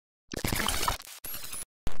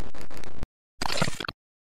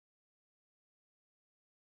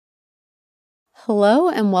Hello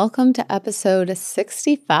and welcome to episode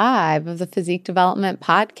 65 of the Physique Development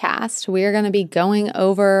Podcast. We are going to be going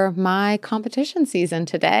over my competition season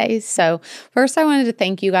today. So first, I wanted to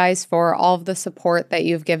thank you guys for all of the support that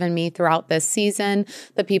you've given me throughout this season,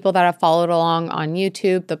 the people that have followed along on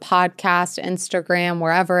YouTube, the podcast, Instagram,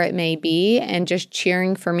 wherever it may be, and just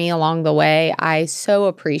cheering for me along the way. I so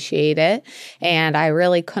appreciate it, and I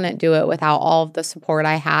really couldn't do it without all of the support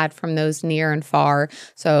I had from those near and far.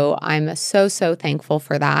 So I'm so thankful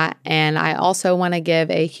for that. And I also want to give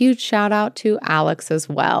a huge shout out to Alex as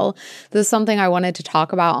well. This is something I wanted to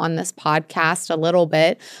talk about on this podcast a little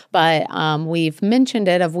bit, but we've mentioned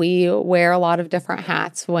it of we wear a lot of different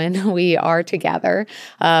hats when we are together,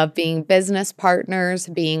 being business partners,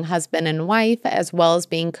 being husband and wife, as well as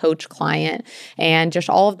being coach-client, and just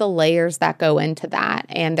all of the layers that go into that.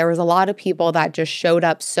 And there was a lot of people that just showed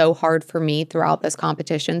up so hard for me throughout this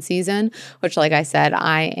competition season, which, like I said,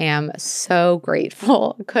 I am so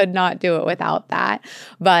grateful. Could not do it without that.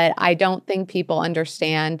 But I don't think people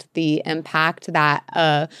understand the impact that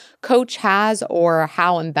a coach has or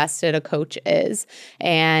how invested a coach is.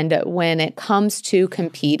 And when it comes to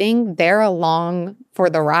competing, they're along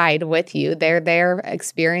for the ride with you. They're there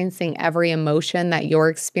experiencing every emotion that you're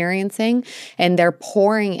experiencing, and they're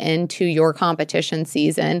pouring into your competition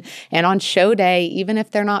season. And on show day, even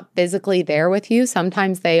if they're not physically there with you,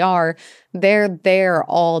 sometimes they are, they're there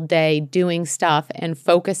all day doing stuff and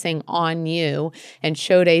focusing on you. And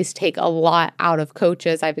show days take a lot out of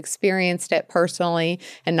coaches. I've experienced it personally,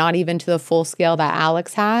 and not even to the full scale that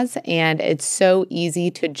Alex has. And it's so easy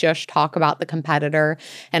to just talk about the competitor.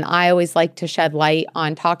 And I always like to shed light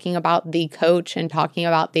on talking about the coach and talking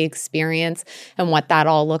about the experience and what that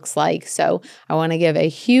all looks like. So I want to give a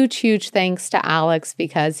huge thanks to Alex,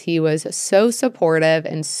 because he was so supportive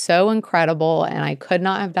and so incredible. And I could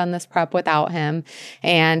not have done this prep without him.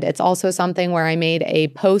 And it's also something where I made a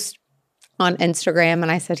post on Instagram, and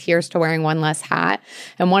I said, here's to wearing one less hat.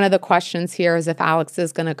 And one of the questions here is if Alex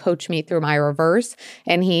is going to coach me through my reverse.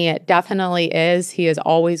 And he definitely is. He is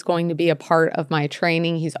always going to be a part of my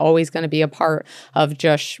training. He's always going to be a part of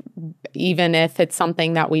just, even if it's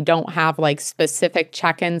something that we don't have like specific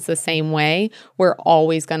check-ins the same way, we're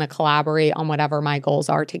always going to collaborate on whatever my goals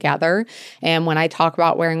are together. And when I talk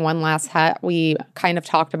about wearing one last hat, we kind of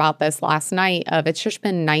talked about this last night of it's just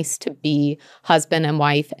been nice to be husband and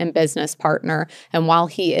wife and business partner. And while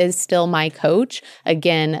he is still my coach,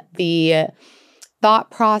 again, the thought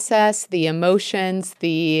process, the emotions,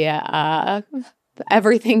 the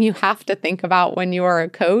everything you have to think about when you are a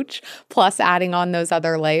coach, plus adding on those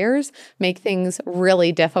other layers, make things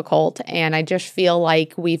really difficult. And I just feel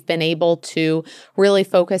like we've been able to really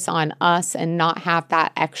focus on us and not have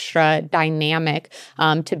that extra dynamic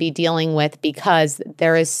to be dealing with, because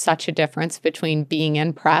there is such a difference between being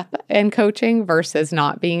in prep and coaching versus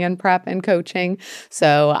not being in prep and coaching.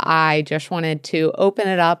 So I just wanted to open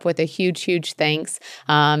it up with a huge thanks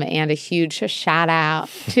and a huge shout out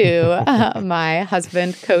to my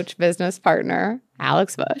husband, coach, business partner,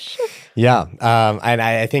 Alex Bush. Yeah. And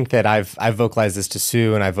I think that I've vocalized this to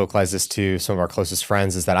Sue, and I've vocalized this to some of our closest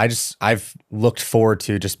friends, is that I've looked forward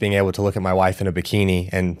to just being able to look at my wife in a bikini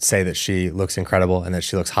and say that she looks incredible and that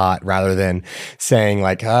she looks hot, rather than saying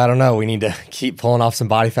like, I don't know, we need to keep pulling off some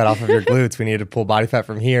body fat off of your glutes. We need to pull body fat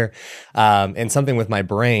from here. And something with my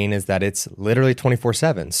brain is that it's literally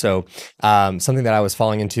 24/7. So something that I was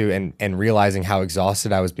falling into and realizing how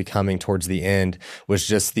exhausted I was becoming towards the end was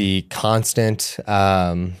just the constant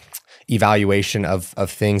evaluation of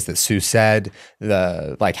things that Sue said,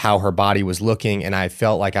 like how her body was looking. And I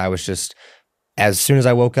felt like I was just, as soon as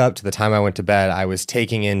I woke up to the time I went to bed, I was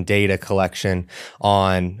taking in data collection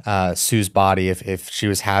on Sue's body. If she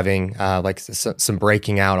was having like some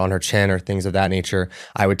breaking out on her chin or things of that nature,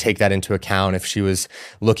 I would take that into account. If she was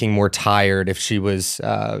looking more tired, if she was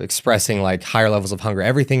expressing like higher levels of hunger,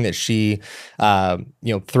 everything that she,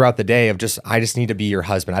 throughout the day of just, I just need to be your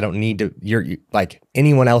husband. I don't need to, you're like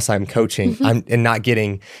anyone else I'm coaching, and not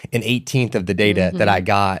getting an 18th of the data that I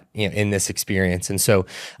got in this experience. And so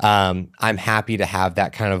I'm happy to have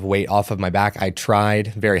that kind of weight off of my back. I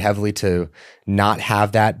tried very heavily to not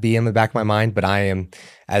have that be in the back of my mind, but I am,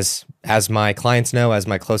 as my clients know, as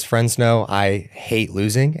my close friends know, I hate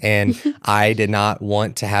losing, and I did not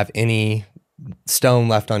want to have any stone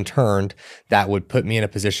left unturned that would put me in a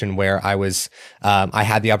position where I was, I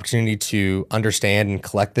had the opportunity to understand and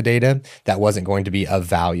collect the data that wasn't going to be of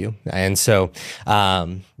value. And so,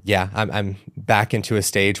 I'm back into a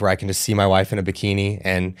stage where I can just see my wife in a bikini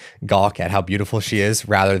and gawk at how beautiful she is,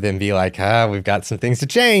 rather than be like, we've got some things to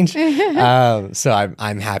change. So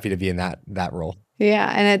I'm happy to be in that role.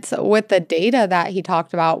 Yeah, and it's with the data that he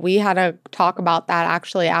talked about. We had a talk about that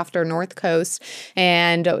actually after North Coast,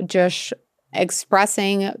 and just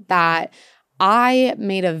expressing that I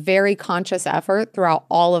made a very conscious effort throughout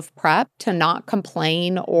all of prep to not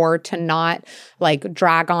complain or to not like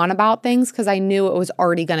drag on about things because I knew it was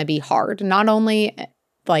already going to be hard. Not only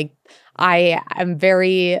like I am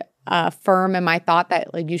very firm in my thought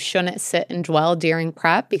that like you shouldn't sit and dwell during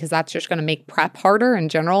prep because that's just going to make prep harder in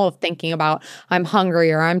general of thinking about I'm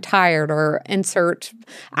hungry or I'm tired or insert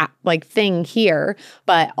like thing here,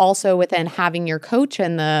 but also within having your coach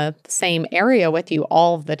in the same area with you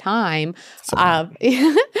all of the time.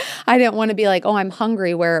 I didn't want to be like, oh, I'm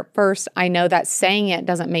hungry, where at first I know that saying it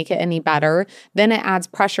doesn't make it any better. Then it adds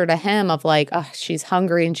pressure to him of like, oh, she's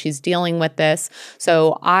hungry and she's dealing with this.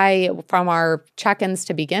 So from our check-ins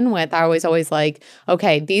to begin with, I was always like,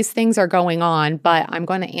 okay, these things are going on, but I'm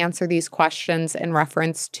going to answer these questions in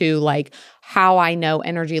reference to like how I know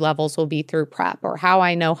energy levels will be through prep or how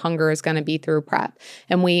I know hunger is going to be through prep.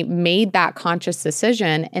 And we made that conscious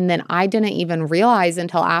decision. And then I didn't even realize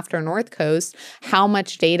until after North Coast how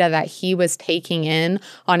much data that he was taking in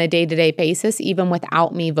on a day-to-day basis, even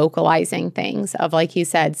without me vocalizing things of, like he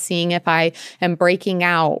said, seeing if I am breaking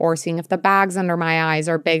out or seeing if the bags under my eyes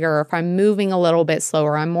are bigger, if I'm moving a little bit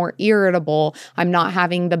slower, I'm more irritable, I'm not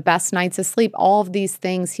having the best nights of sleep. All of these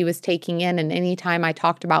things he was taking in. And anytime I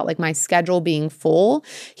talked about like my schedule being full,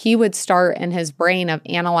 he would start in his brain of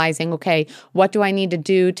analyzing, okay, what do I need to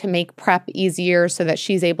do to make prep easier so that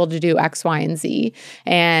she's able to do X, Y, and Z?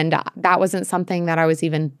 And that wasn't something that I was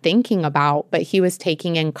even thinking about, but he was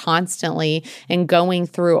taking in constantly and going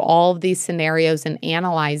through all of these scenarios and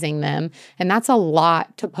analyzing them. And that's a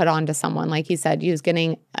lot to put onto someone. Like he said, he was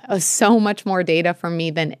getting so much more data from me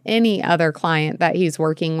than any other client that he's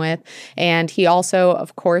working with. And he also,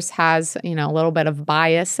 of course, has, a little bit of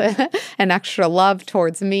bias and extra love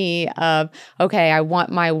towards me of, okay, I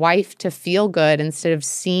want my wife to feel good instead of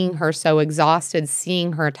seeing her so exhausted,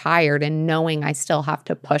 seeing her tired, and knowing I still have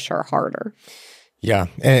to push her harder. Yeah.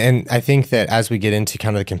 And I think that as we get into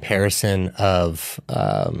kind of the comparison of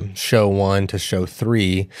show 1 to show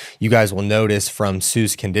 3, you guys will notice from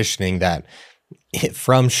Sue's conditioning that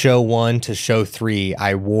from show 1 to show 3,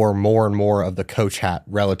 I wore more and more of the coach hat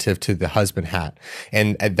relative to the husband hat.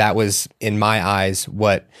 And that was, in my eyes,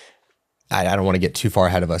 what I don't want to get too far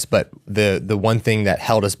ahead of us, but the one thing that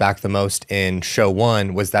held us back the most in show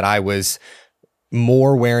 1 was that I was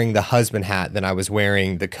more wearing the husband hat than I was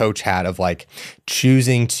wearing the coach hat of like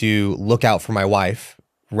choosing to look out for my wife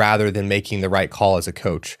rather than making the right call as a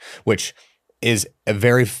coach, which is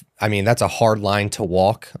that's a hard line to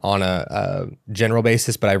walk on a general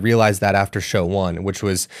basis. But I realized that after show 1,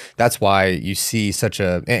 that's why you see such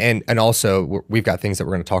and also we've got things that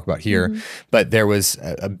we're going to talk about here, but there was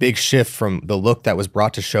a big shift from the look that was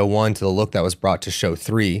brought to show 1 to the look that was brought to show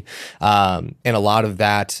 3. And a lot of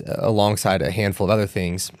that alongside a handful of other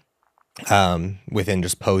things within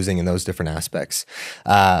just posing and those different aspects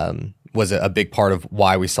was a big part of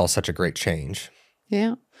why we saw such a great change.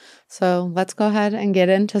 Yeah. So let's go ahead and get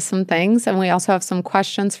into some things. And we also have some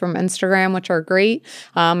questions from Instagram, which are great.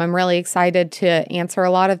 I'm really excited to answer a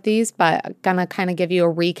lot of these, but going to kind of give you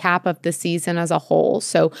a recap of the season as a whole.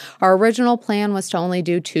 So our original plan was to only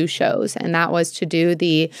do 2 shows, and that was to do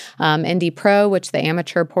the Indy Pro, which the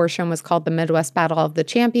amateur portion was called the Midwest Battle of the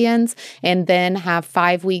Champions, and then have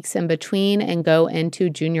 5 weeks in between and go into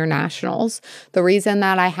Junior Nationals. The reason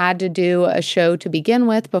that I had to do a show to begin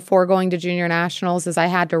with before going to Junior Nationals is I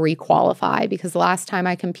had to requalify, because the last time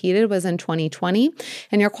I competed was in 2020,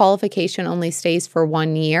 and your qualification only stays for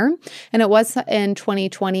 1 year. And it was in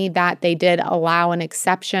 2020 that they did allow an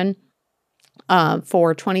exception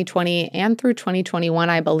for 2020 and through 2021,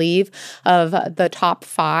 I believe, of the top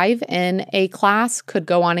 5 in a class could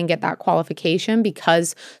go on and get that qualification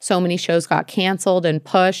because so many shows got canceled and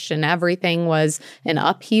pushed and everything was in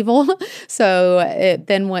upheaval. So it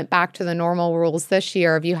then went back to the normal rules this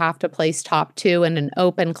year of you have to place top 2 in an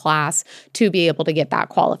open class to be able to get that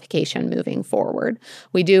qualification moving forward.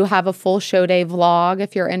 We do have a full show day vlog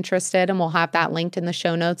if you're interested, and we'll have that linked in the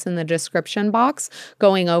show notes in the description box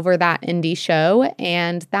going over that Indy show.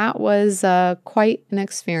 And that was quite an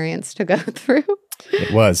experience to go through.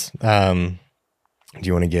 It was. Do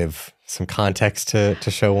you want to give some context to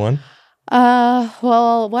show 1?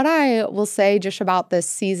 Well, what I will say just about this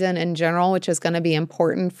season in general, which is going to be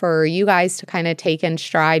important for you guys to kind of take in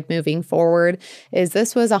stride moving forward, is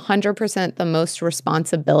this was 100% the most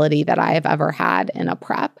responsibility that I have ever had in a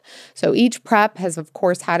prep. So each prep has, of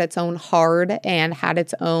course, had its own hard and had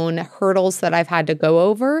its own hurdles that I've had to go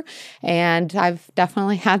over. And I've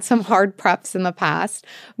definitely had some hard preps in the past.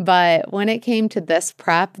 But when it came to this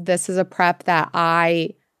prep, this is a prep that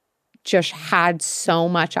I just had so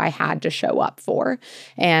much I had to show up for.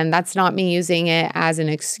 And that's not me using it as an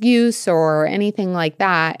excuse or anything like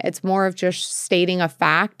that. It's more of just stating a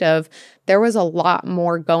fact of there was a lot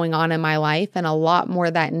more going on in my life and a lot more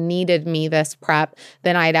that needed me this prep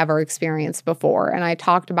than I'd ever experienced before. And I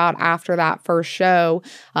talked about after that first show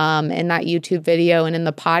in that YouTube video and in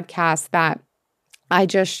the podcast that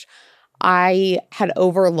I had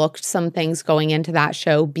overlooked some things going into that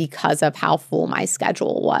show because of how full my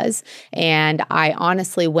schedule was. And I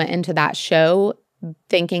honestly went into that show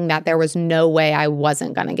thinking that there was no way I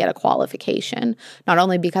wasn't going to get a qualification, not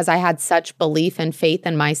only because I had such belief and faith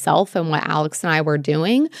in myself and what Alex and I were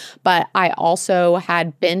doing, but I also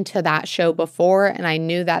had been to that show before and I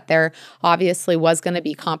knew that there obviously was going to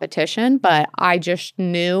be competition, but I just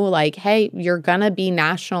knew like, hey, you're going to be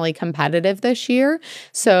nationally competitive this year.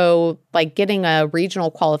 So like getting a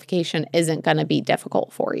regional qualification isn't going to be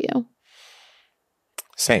difficult for you.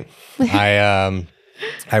 Same.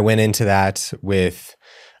 I went into that with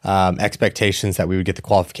expectations that we would get the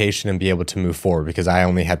qualification and be able to move forward because I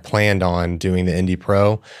only had planned on doing the Indy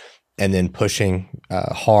Pro and then pushing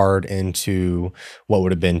hard into what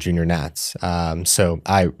would have been junior nats. So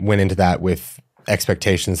I went into that with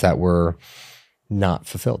expectations that were not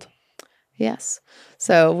fulfilled. Yes.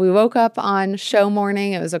 So we woke up on show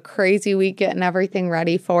morning. It was a crazy week getting everything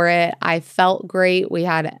ready for it. I felt great.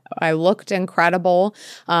 I looked incredible.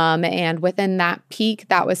 And within that peak,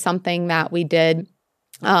 that was something that we did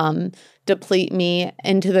deplete me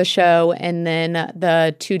into the show. And then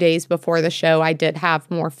the 2 days before the show, I did have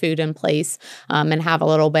more food in place and have a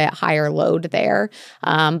little bit higher load there.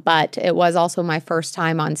 But it was also my first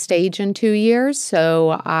time on stage in 2 years.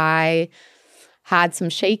 So I had some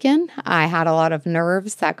shaken. I had a lot of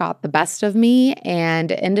nerves that got the best of me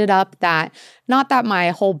and ended up that not that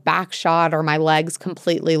my whole back shot or my legs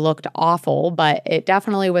completely looked awful, but it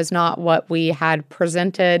definitely was not what we had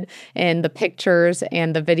presented in the pictures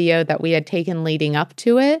and the video that we had taken leading up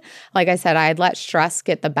to it. Like I said, I had let stress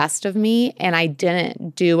get the best of me and I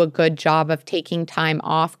didn't do a good job of taking time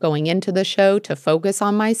off going into the show to focus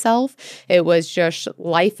on myself. It was just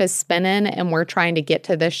life is spinning and we're trying to get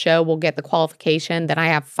to this show. We'll get the qualification. Then I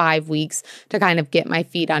have 5 weeks to kind of get my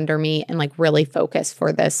feet under me and like really focus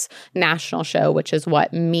for this national show, which is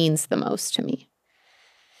what means the most to me.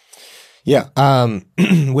 Yeah.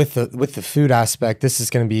 With the food aspect, this is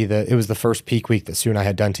going to be it was the first peak week that Sue and I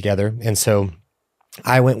had done together. And so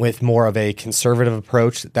I went with more of a conservative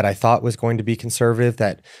approach that I thought was going to be conservative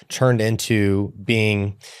that turned into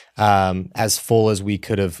being as full as we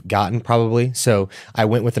could have gotten probably. So I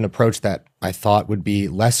went with an approach that I thought would be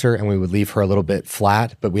lesser and we would leave her a little bit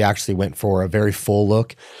flat, but we actually went for a very full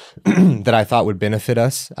look that I thought would benefit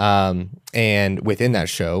us. And within that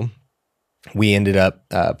show, we ended up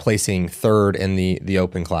placing third in the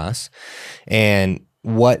open class. And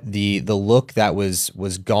what the look that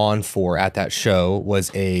was gone for at that show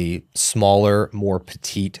was a smaller, more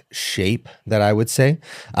petite shape that I would say,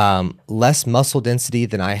 less muscle density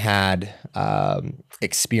than I had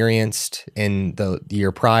experienced in the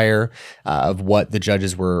year prior of what the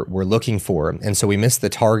judges were looking for. And so we missed the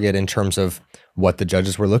target in terms of what the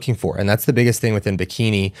judges were looking for. And that's the biggest thing within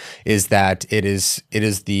bikini is that it is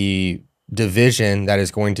the division that is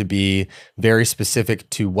going to be very specific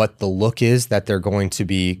to what the look is that they're going to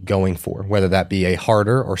be going for, whether that be a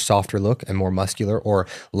harder or softer look, a more muscular or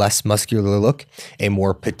less muscular look, a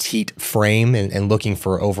more petite frame and looking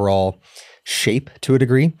for overall shape to a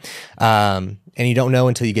degree. And you don't know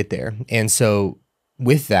until you get there. And so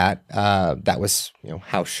with that, that was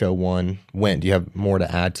how show one went. Do you have more to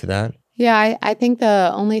add to that? Yeah, I think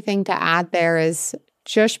the only thing to add there is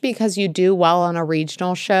just because you do well on a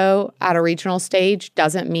regional show at a regional stage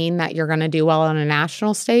doesn't mean that you're going to do well on a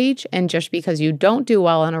national stage. And just because you don't do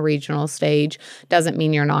well on a regional stage doesn't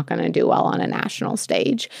mean you're not going to do well on a national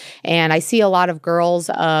stage. And I see a lot of girls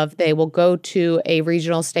they will go to a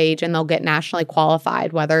regional stage and they'll get nationally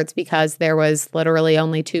qualified, whether it's because there was literally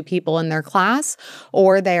only 2 people in their class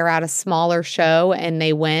or they're at a smaller show and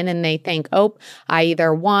they win and they think, oh, I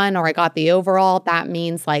either won or I got the overall. That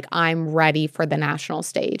means like I'm ready for the national national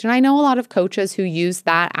stage. And I know a lot of coaches who use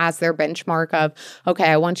that as their benchmark of, okay,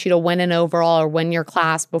 I want you to win an overall or win your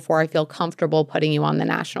class before I feel comfortable putting you on the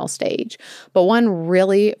national stage. But one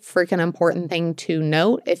really freaking important thing to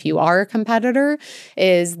note if you are a competitor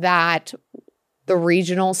is that the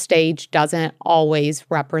regional stage doesn't always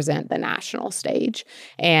represent the national stage.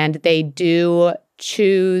 And they do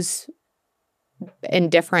choose in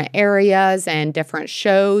different areas and different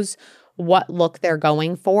shows what look they're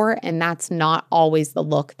going for, and that's not always the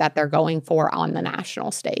look that they're going for on the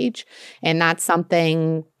national stage. And that's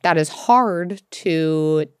something that is hard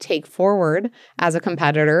to take forward as a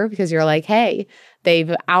competitor because you're like, hey,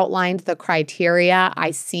 they've outlined the criteria.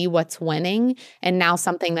 I see what's winning. And now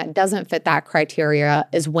something that doesn't fit that criteria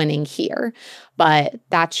is winning here. But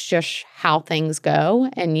that's just how things go.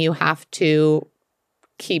 And you have to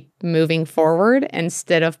keep moving forward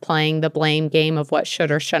instead of playing the blame game of what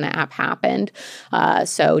should or shouldn't have happened.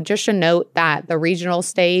 So just a note that the regional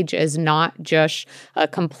stage is not just a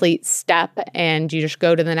complete step and you just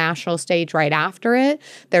go to the national stage right after it.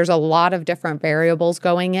 There's a lot of different variables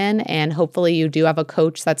going in, and hopefully you do have a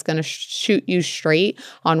coach that's going to shoot you straight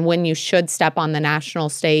on when you should step on the national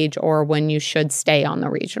stage or when you should stay on the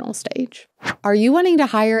regional stage. Are you wanting to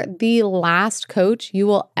hire the last coach you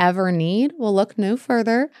will ever need? Well, look no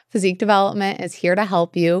further. Physique Development is here to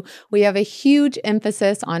help you. We have a huge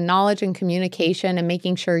emphasis on knowledge and communication and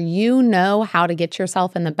making sure you know how to get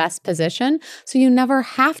yourself in the best position so you never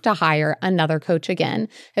have to hire another coach again.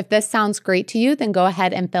 If this sounds great to you, then go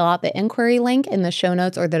ahead and fill out the inquiry link in the show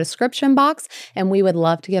notes or the description box, and we would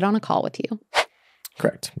love to get on a call with you.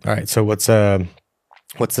 Correct. All right. So what's the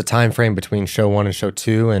time frame between show 1 and show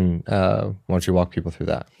 2? And why don't you walk people through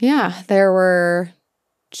that? Yeah, there were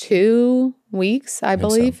 2 weeks, I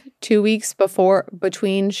believe. So. 2 weeks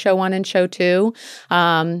between show 1 and show 2.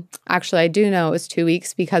 Actually, I do know it was 2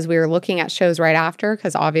 weeks because we were looking at shows right after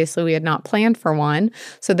because obviously we had not planned for one.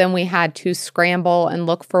 So then we had to scramble and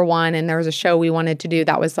look for one. And there was a show we wanted to do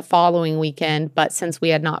that was the following weekend. But since we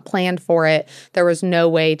had not planned for it, there was no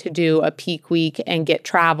way to do a peak week and get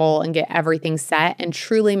travel and get everything set and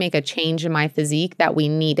truly make a change in my physique that we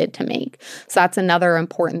needed to make. So that's another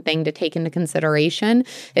important thing to take into consideration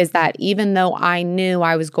is that even though I knew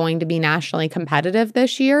I was going to be nationally competitive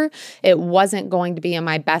this year, it wasn't going to be in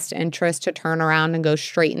my best interest to turn around and go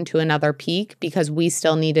straight into another peak because we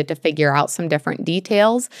still needed to figure out some different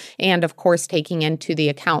details. And of course, taking into the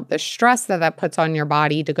account the stress that puts on your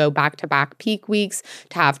body to go back-to-back peak weeks,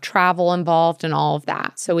 to have travel involved and all of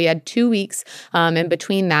that. So we had 2 weeks in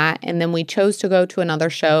between that. And then we chose to go to another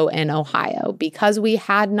show in Ohio because we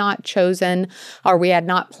had not chosen or we had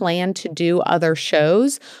not planned to do other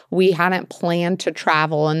shows. We hadn't planned to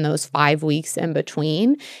travel in those 5 weeks in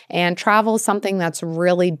between. And travel is something that's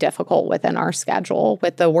really difficult within our schedule.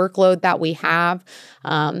 With the workload that we have,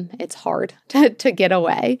 it's hard to get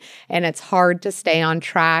away and it's hard to stay on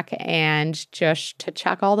track and just to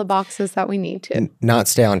check all the boxes that we need to. Not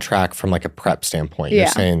stay on track from like a prep standpoint. Yeah. You're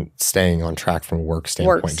saying staying on track from a work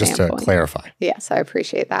standpoint, just to clarify. Yes, I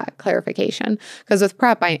appreciate that clarification. Because with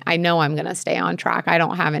prep, I know I'm going to stay on track. I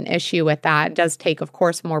don't have an issue with that. It does take, of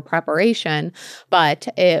course, more preparation, but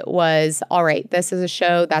it was, all right, this is a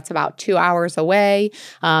show that's about 2 hours away.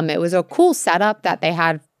 It was a cool setup that they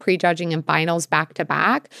had prejudging and finals back to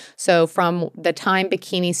back. So from the time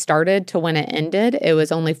bikini started to when it ended, it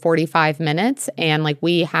was only 45 minutes. And like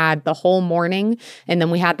we had the whole morning and then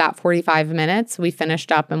we had that 45 minutes. We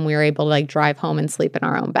finished up and we were able to like drive home and sleep in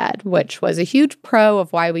our own bed, which was a huge pro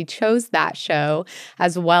of why we chose that show,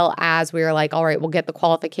 as well as we were like, all right, we'll get the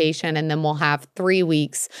qualification and then we'll have 3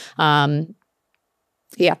 weeks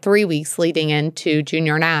 3 weeks leading into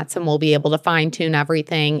junior nats, and we'll be able to fine tune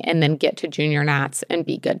everything and then get to junior nats and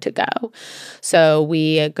be good to go. So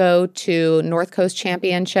we go to North Coast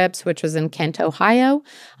Championships, which was in Kent, Ohio.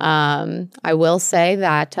 I will say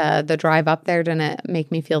that the drive up there didn't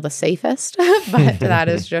make me feel the safest, but that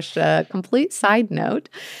is just a complete side note.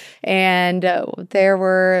 And there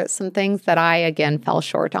were some things that I, again, fell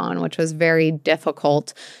short on, which was very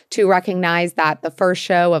difficult to recognize that the first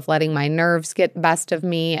show of letting my nerves get the best of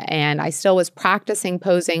me, and I still was practicing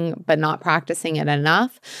posing, but not practicing it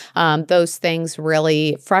enough. Those things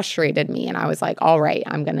really frustrated me. And I was like, all right,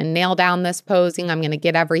 I'm going to nail down this posing. I'm going to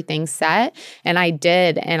get everything set. And I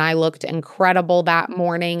did. And I looked incredible that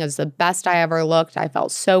morning. It was the best I ever looked. I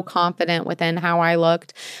felt so confident within how I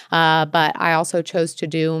looked. But I also chose to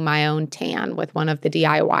do my own tan with one of the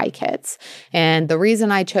DIY kits. And the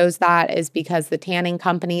reason I chose that is because the tanning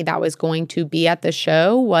company that was going to be at the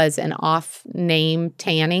show was an off-name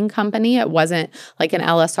tanning company. It wasn't like an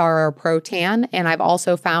LSR or a Pro Tan. And I've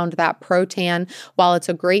also found that Pro Tan, while it's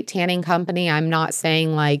a great tanning company, I'm not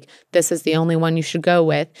saying like this is the only one you should go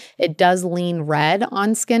with. It does lean red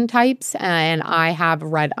on skin types, and I have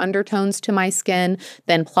red undertones to my skin.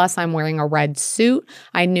 Then plus I'm wearing a red suit.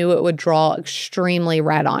 I knew it would draw extremely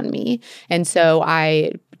red on me. And so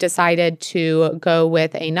I decided to go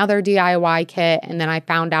with another DIY kit. And then I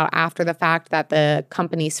found out after the fact that the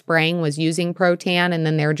company spraying was using Pro Tan, and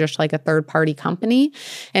then they're just like a third-party company.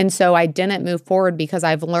 And so I didn't move forward because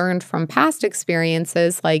I've learned from past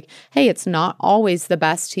experiences like, hey, it's not always the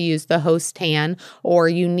best to use the host tan, or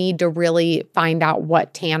you need to really find out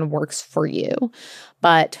what tan works for you.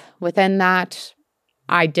 But within that,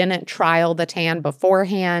 I didn't trial the tan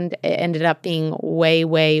beforehand. It ended up being way,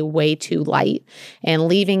 way, way too light. And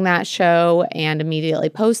leaving that show and immediately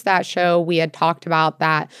post that show, we had talked about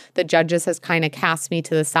that the judges has kind of cast me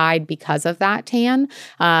to the side because of that tan,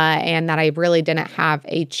 and that I really didn't have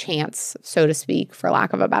a chance, so to speak, for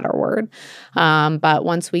lack of a better word. But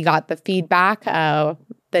once we got the feedback,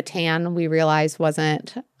 the tan we realized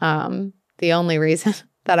wasn't the only reason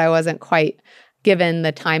that I wasn't quite given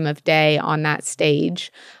the time of day on that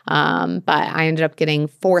stage. But I ended up getting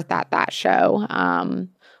fourth at that show,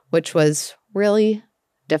 which was really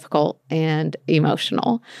difficult and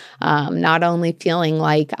emotional. Not only feeling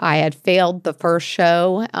like I had failed the first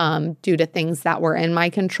show due to things that were in my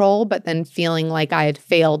control, but then feeling like I had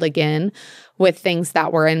failed again with things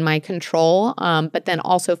that were in my control, but then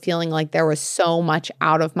also feeling like there was so much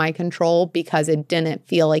out of my control because it didn't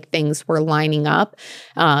feel like things were lining up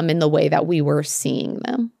in the way that we were seeing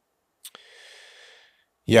them.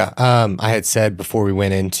 Yeah, I had said before we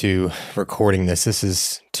went into recording this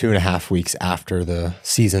is 2.5 weeks after the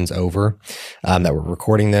season's over that we're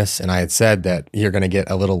recording this. And I had said that you're going to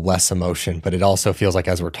get a little less emotion, but it also feels like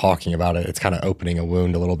as we're talking about it, it's kind of opening a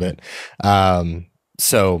wound a little bit.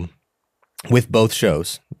 So with both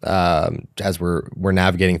shows, as we're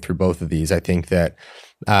navigating through both of these, I think that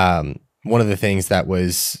one of the things that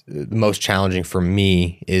was the most challenging for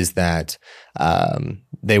me is that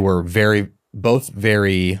they were both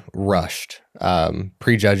very rushed,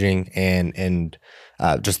 prejudging and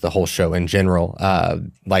just the whole show in general.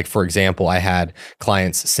 Like for example, I had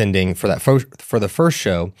clients sending for the first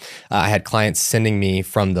show, I had clients sending me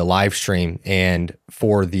from the live stream, and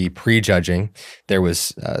for the prejudging, there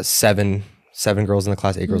was seven girls in the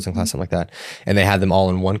class, 8 girls in the class, something like that. And they had them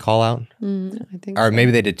all in one call out. I think or so.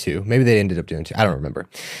 maybe they did 2. Maybe they ended up doing 2. I don't remember.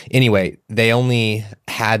 Anyway, they only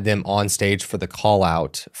had them on stage for the call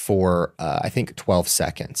out for, I think 12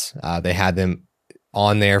 seconds. They had them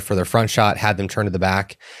on there for their front shot, had them turn to the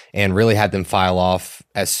back, and really had them file off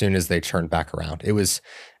as soon as they turned back around. It was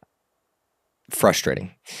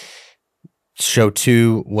frustrating. Show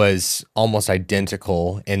 2 was almost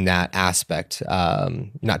identical in that aspect.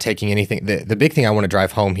 Not taking anything. The big thing I want to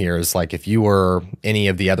drive home here is like, if you were any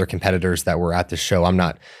of the other competitors that were at the show,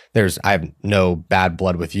 I have no bad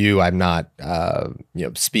blood with you. I'm not,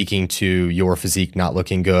 speaking to your physique not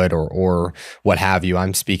looking good or what have you.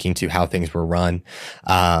 I'm speaking to how things were run.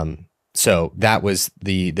 So that was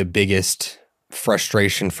the biggest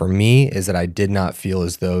frustration for me, is that I did not feel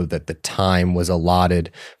as though that the time was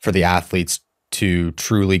allotted for the athletes to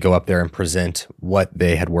truly go up there and present what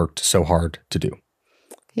they had worked so hard to do.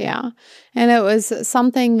 Yeah. And it was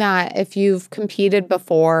something that if you've competed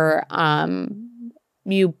before,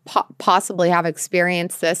 you possibly have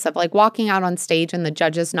experienced this of like walking out on stage and the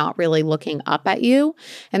judges not really looking up at you.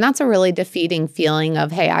 And that's a really defeating feeling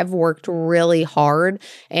of, hey, I've worked really hard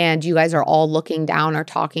and you guys are all looking down or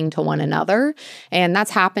talking to one another. And that's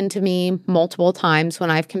happened to me multiple times when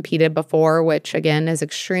I've competed before, which again is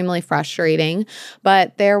extremely frustrating.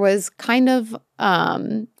 But there was kind of,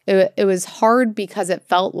 it was hard because it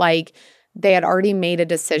felt like they had already made a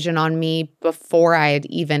decision on me before I had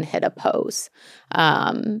even hit a pose.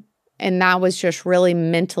 And that was just really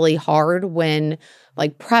mentally hard when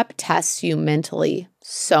like prep tests you mentally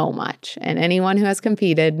so much. And anyone who has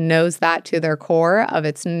competed knows that to their core of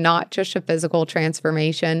it's not just a physical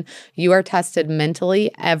transformation. You are tested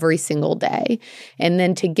mentally every single day. And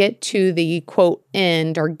then to get to the quote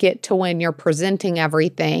end or get to when you're presenting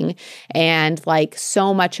everything and like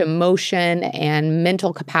so much emotion and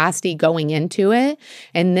mental capacity going into it,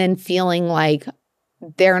 and then feeling like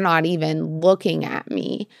they're not even looking at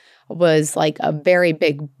me was like a very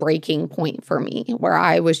big breaking point for me, where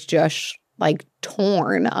I was just like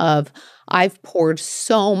torn of I've poured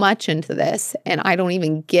so much into this and I don't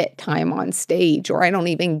even get time on stage, or I don't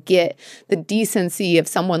even get the decency of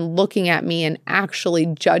someone looking at me and actually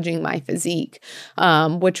judging my physique,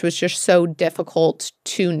 which was just so difficult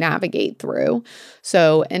to navigate through.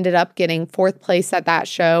 So ended up getting 4th place at that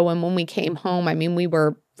show. And when we came home, I mean, we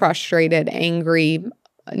were frustrated, angry,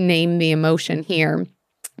 name the emotion here.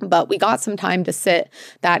 But we got some time to sit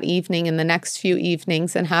that evening and the next few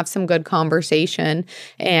evenings and have some good conversation.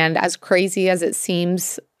 And as crazy as it seemed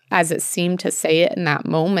to say it in that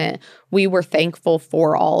moment, we were thankful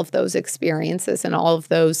for all of those experiences and all of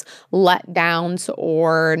those letdowns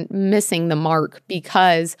or missing the mark,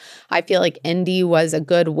 because I feel like Indy was a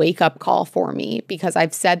good wake-up call for me, because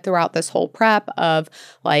I've said throughout this whole prep of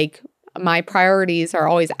like, my priorities are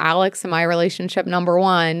always Alex and my relationship number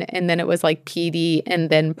 1. And then it was like PD and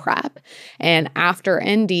then prep. And after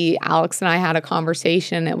Indy, Alex and I had a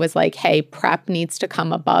conversation. It was like, hey, prep needs to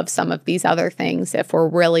come above some of these other things. If we're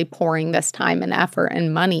really pouring this time and effort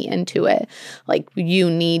and money into it, like you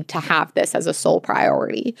need to have this as a sole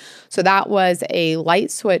priority. So that was a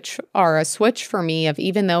light switch, or a switch for me, of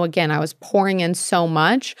even though, again, I was pouring in so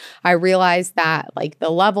much, I realized that like the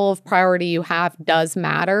level of priority you have does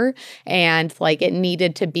matter. And like it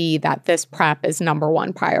needed to be that this prep is number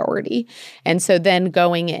 1 priority. And so then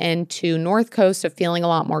going into North Coast of feeling a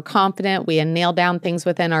lot more confident, we had nailed down things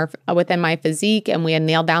within my physique, and we had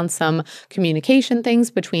nailed down some communication things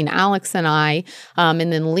between Alex and I.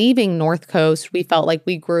 And then leaving North Coast, we felt like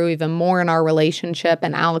we grew even more in our relationship,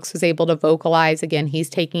 and Alex was able to vocalize. Again, he's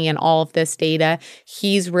taking in all of this data.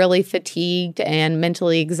 He's really fatigued and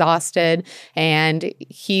mentally exhausted. And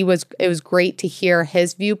it was great to hear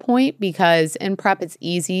his viewpoint, because in prep, it's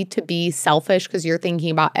easy to be selfish because you're thinking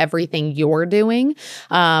about everything you're doing.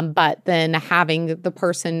 But then having the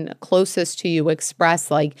person closest to you express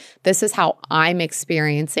like, this is how I'm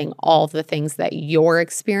experiencing all of the things that you're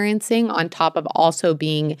experiencing, on top of also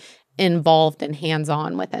being involved and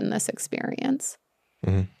hands-on within this experience.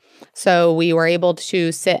 Mm-hmm. So we were able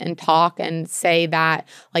to sit and talk and say that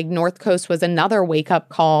like North Coast was another wake-up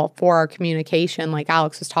call for our communication, like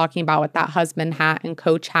Alex was talking about with that husband hat and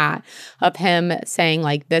coach hat, of him saying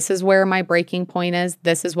like, this is where my breaking point is.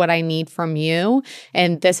 This is what I need from you.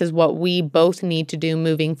 And this is what we both need to do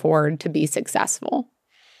moving forward to be successful.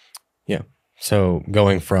 Yeah. So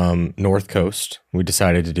going from North Coast, we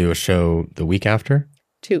decided to do a show the week after.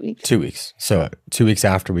 2 weeks. 2 weeks. So 2 weeks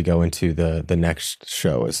after we go into the next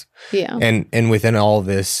show is. Yeah. And within all of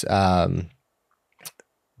this,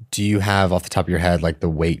 do you have off the top of your head like the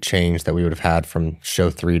weight change that we would have had from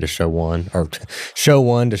show 3 to show 1, or show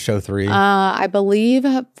 1 to show 3? I believe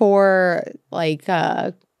for like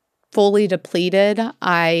fully depleted,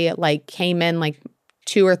 I like came in like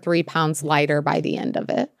 2 or 3 pounds lighter by the end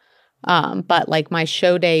of it. But like my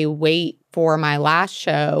show day weight for my last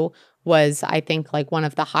show was, I think, like one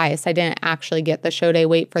of the highest. I didn't actually get the show day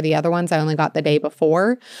weight for the other ones. I only got the day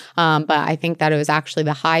before. But I think that it was actually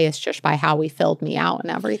the highest just by how we filled me out and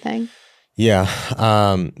everything. Yeah.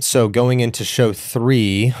 So going into show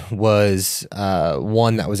 3 was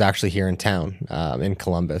one that was actually here in town, in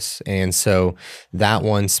Columbus. And so that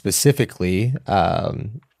one specifically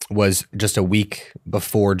was just a week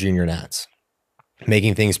before Junior Nats,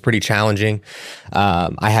 making things pretty challenging.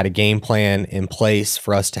 I had a game plan in place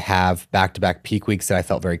for us to have back-to-back peak weeks that I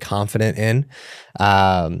felt very confident in.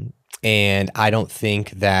 And I don't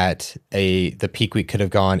think that the peak week could have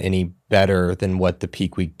gone any better than what the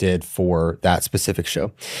peak week did for that specific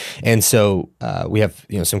show. And so we have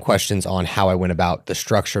some questions on how I went about the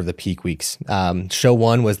structure of the peak weeks. Show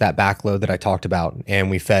 1 was that backload that I talked about, and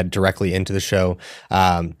we fed directly into the show.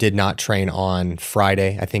 Did not train on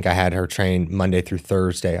Friday. I think I had her train Monday through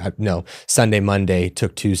Thursday. Sunday, Monday,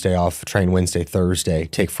 took Tuesday off, train Wednesday, Thursday,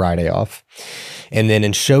 take Friday off. And then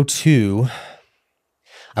in show 2,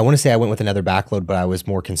 I want to say I went with another backload, but I was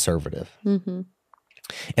more conservative. Mm-hmm.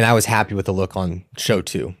 And I was happy with the look on show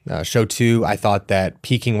 2. Show 2, I thought that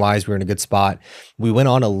peaking wise, we were in a good spot. We went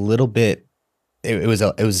on a little bit.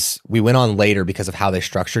 We went on later because of how they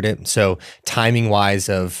structured it. So timing wise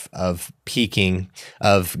of peaking,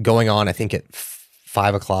 of going on, I think at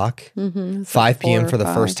 5 o'clock, 5 p.m. for the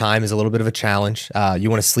first time is a little bit of a challenge. You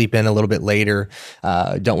want to sleep in a little bit later.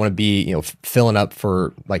 Don't want to be, filling up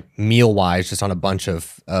for like meal wise, just on a bunch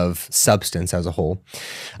of substance as a whole.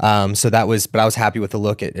 But I was happy with the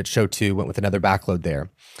look at show 2, went with another backload there.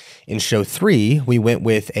 In show 3, we went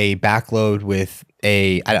with a backload with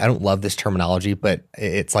I don't love this terminology, but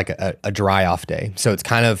it's like a dry off day. So it's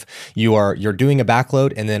kind of you're doing a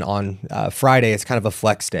backload, and then on Friday it's kind of a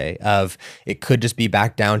flex day of it could just be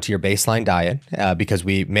back down to your baseline diet because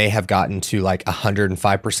we may have gotten to like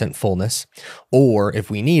 105% fullness, or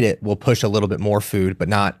if we need it, we'll push a little bit more food, but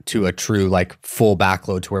not to a true like full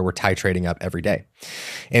backload to where we're titrating up every day.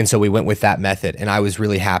 And so we went with that method, and I was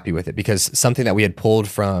really happy with it because something that we had pulled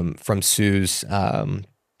from Sue's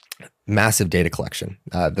massive data collection.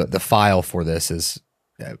 The file for this is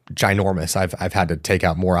ginormous. I've had to take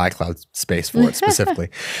out more iCloud space for it specifically.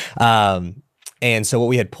 And so what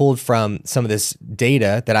we had pulled from some of this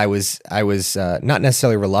data that I was not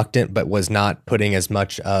necessarily reluctant, but was not putting as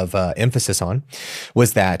much of emphasis on,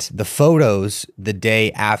 was that the photos the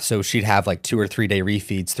day after, so she'd have like 2 or 3 day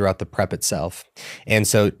refeeds throughout the prep itself. And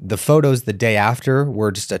so the photos the day after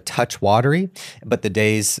were just a touch watery, but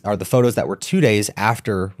the photos that were 2 days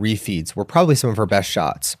after refeeds were probably some of her best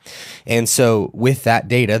shots. And so with that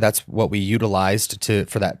data, that's what we utilized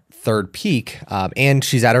for that third peak, and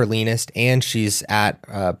she's at her leanest, and she's at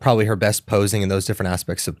probably her best posing in those different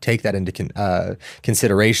aspects. So take that into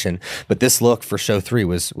consideration. But this look for show 3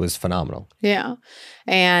 was phenomenal. Yeah.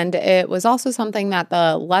 And it was also something that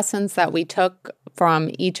the lessons that we took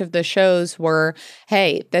from each of the shows were,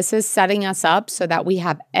 hey, this is setting us up so that we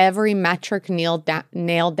have every metric nailed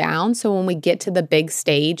down. So when we get to the big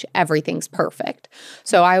stage, everything's perfect.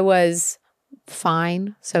 So I was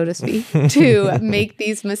fine, so to speak, to make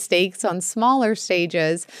these mistakes on smaller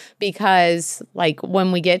stages because like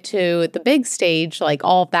when we get to the big stage, like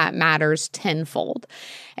all of that matters tenfold.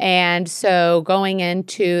 And so going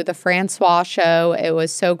into the Francois show, it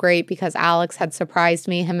was so great because Alex had surprised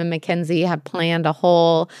me. Him and Mackenzie had planned a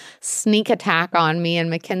whole sneak attack on me, and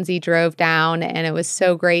Mackenzie drove down, and it was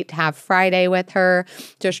so great to have Friday with her,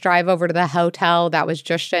 just drive over to the hotel that was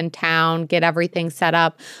just in town, get everything set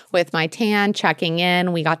up with my tan, checking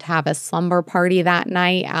in. We got to have a slumber party that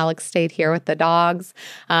night. Alex stayed here with the dogs,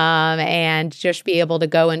 and just be able to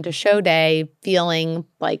go into show day feeling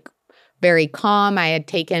like very calm. I had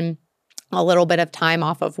taken a little bit of time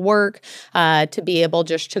off of work to be able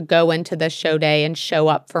just to go into the show day and show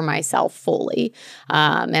up for myself fully.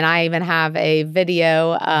 And I even have a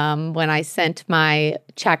video when I sent my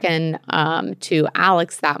check-in to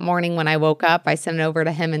Alex that morning when I woke up. I sent it over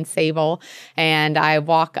to him and Sable, and I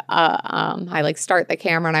I like start the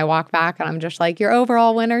camera and I walk back and I'm just like, your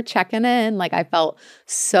overall winner checking in. Like I felt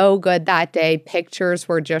so good that day. Pictures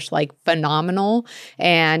were just like phenomenal.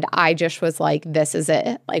 And I just was like, this is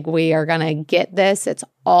it. Like we are going to get this. It's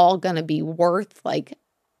all going to be worth like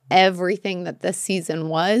everything that this season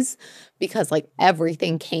was, because like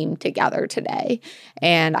everything came together today.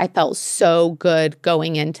 And I felt so good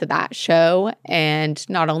going into that show, and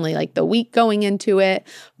not only like the week going into it,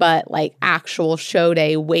 but like actual show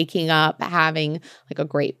day, waking up, having like a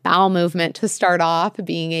great bowel movement to start off,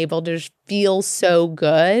 being able to just feel so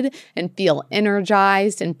good and feel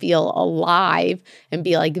energized and feel alive and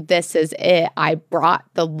be like, this is it. I brought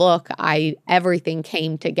the look. Everything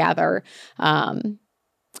came together.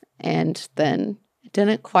 And then it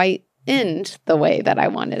didn't quite end the way that I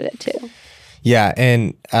wanted it to. Yeah.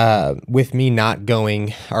 And with me not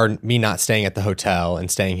going, or me not staying at the hotel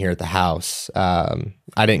and staying here at the house,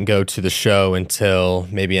 I didn't go to the show until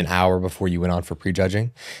maybe an hour before you went on for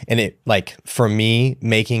prejudging. And it, like, for me,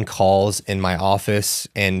 making calls in my office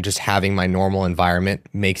and just having my normal environment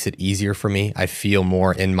makes it easier for me. I feel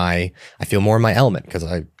more in my element because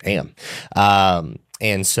I am.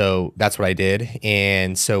 And so that's what I did.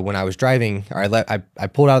 And so when I was driving, I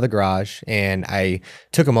pulled out of the garage and I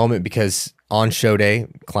took a moment because on show day,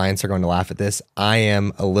 clients are going to laugh at this.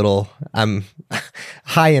 I'm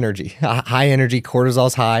high energy,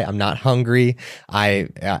 cortisol's high. I'm not hungry.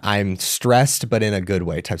 I'm stressed, but in a good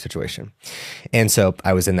way type situation. And so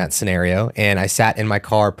I was in that scenario and I sat in my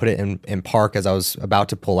car, put it in park as I was about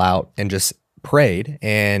to pull out, and just prayed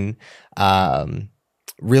and,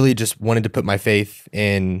 really just wanted to put my faith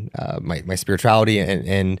in my spirituality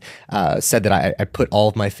and said that I put all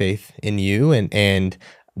of my faith in you, and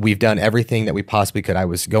we've done everything that we possibly could. I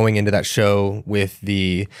was going into that show with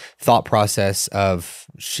the thought process of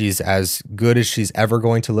she's as good as she's ever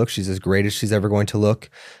going to look. She's as great as she's ever going to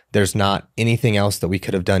look. There's not anything else that we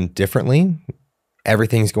could have done differently.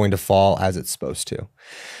 Everything's going to fall as it's supposed to.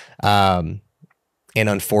 And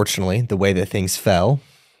unfortunately, the way that things fell,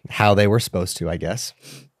 how they were supposed to, I guess.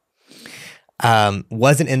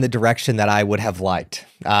 wasn't in the direction that I would have liked,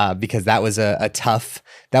 because that was a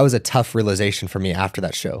tough realization for me after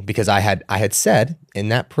that show, because I had said in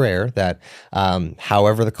that prayer that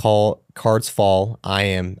however the cards fall, I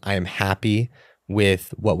am happy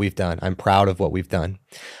with what we've done. I'm proud of what we've done.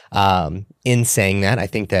 In saying that, I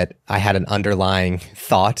think that I had an underlying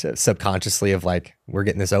thought subconsciously of like, we're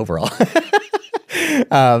getting this overall.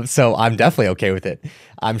 So I'm definitely okay with it.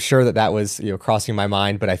 I'm sure that was, crossing my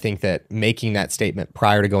mind, but I think that making that statement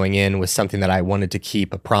prior to going in was something that I wanted to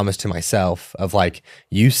keep a promise to myself of like,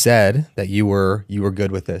 you said that you were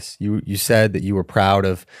good with this. You said that you were proud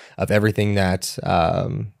of everything that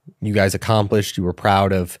you guys accomplished. You were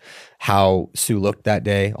proud of how Sue looked that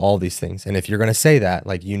day, all these things. And if you're going to say that,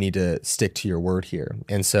 like, you need to stick to your word here.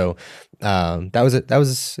 And so it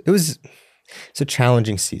was a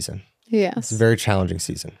challenging season. Yes. It's a very challenging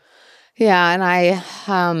season. Yeah, and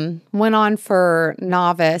I went on for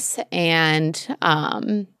novice, and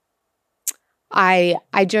I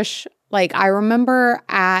just, like, I remember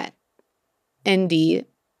at Indy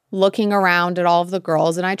looking around at all of the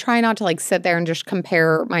girls, and I try not to like sit there and just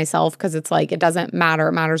compare myself, because it's like, it doesn't matter.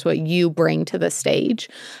 It matters what you bring to the stage.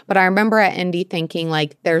 But I remember at Indy thinking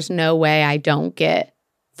like, there's no way I don't get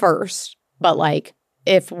first, but like,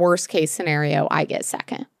 if worst case scenario, I get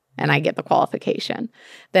second and I get the qualification.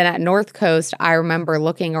 Then at North Coast, I remember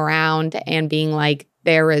looking around and being like,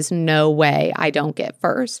 there is no way I don't get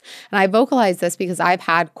first. And I vocalize this because I've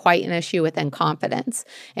had quite an issue within confidence.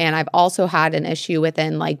 And I've also had an issue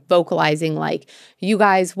within like vocalizing, like, you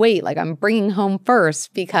guys wait, like I'm bringing home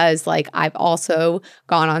first, because like I've also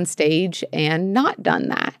gone on stage and not done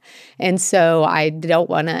that. And so I don't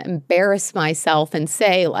want to embarrass myself and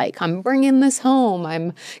say like, I'm bringing this home,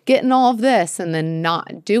 I'm getting all of this, and then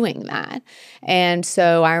not doing that. And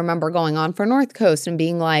so I remember going on for North Coast and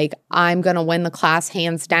being like, I'm going to win the class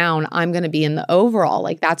hands down. I'm going to be in the overall.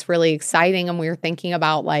 Like, that's really exciting. And we were thinking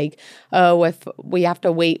about like, oh, if we have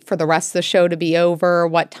to wait for the rest of the show to be over,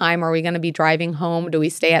 what time are we going to be driving home? Do we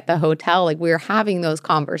stay at the hotel? Like, we were having those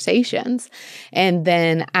conversations. And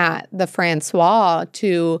then at the Francois,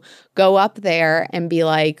 to go up there and be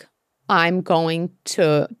like, I'm going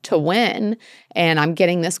to win, and I'm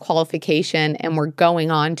getting this qualification, and we're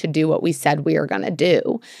going on to do what we said we were going to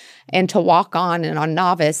do. And to walk on, and on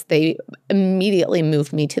novice, they immediately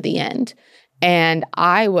moved me to the end. And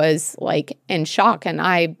I was like in shock. And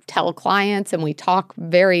I tell clients, and we talk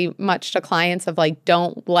very much to clients of like,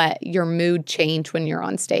 don't let your mood change when you're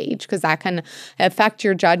on stage, because that can affect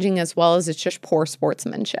your judging as well as it's just poor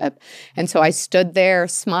sportsmanship. And so I stood there,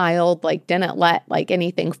 smiled, like didn't let like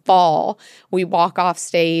anything fall. We walk off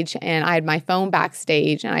stage, and I had my phone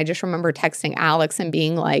backstage, and I just remember texting Alex and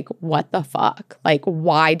being like, what the fuck? Like,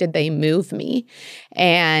 why did they move me?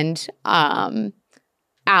 And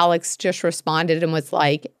Alex just responded and was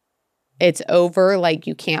like, it's over. Like,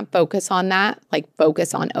 you can't focus on that. Like,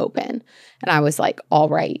 focus on open. And I was like, all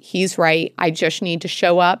right, he's right. I just need to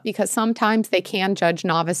show up, because sometimes they can judge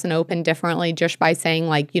novice and open differently just by saying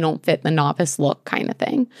like, you don't fit the novice look kind of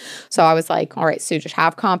thing. So I was like, all right, Sue, just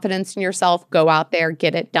have confidence in yourself. Go out there,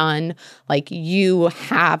 get it done. Like, you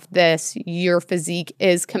have this. Your physique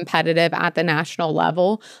is competitive at the national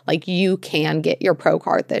level. Like, you can get your pro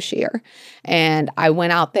card this year. And I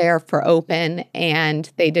went out there for open,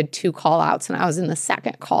 and they did 2 call outs, and I was in the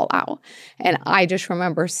second call out. And I just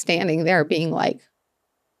remember standing there being like,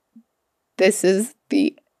 this is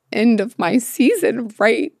the end of my season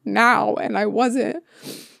right now. And I wasn't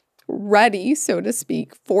ready, so to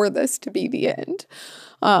speak, for this to be the end.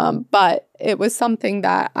 But it was something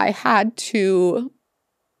that I had to,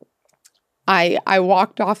 I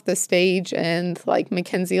walked off the stage, and like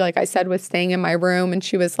Mackenzie, like I said, was staying in my room, and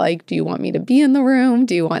she was like, do you want me to be in the room?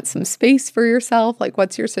 Do you want some space for yourself? Like,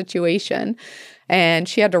 what's your situation? And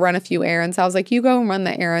she had to run a few errands. I was like, you go and run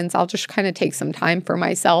the errands. I'll just kind of take some time for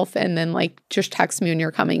myself, and then like just text me when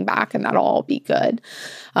you're coming back, and that'll all be good.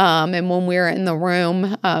 And when we were in the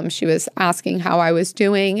room, she was asking how I was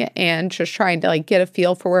doing and just trying to like get a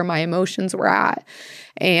feel for where my emotions were at.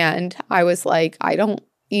 And I was like, I don't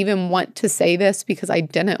even want to say this because I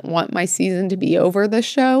didn't want my season to be over the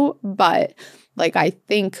show, but like, I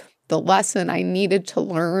think the lesson I needed to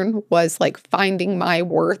learn was like finding my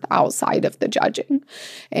worth outside of the judging.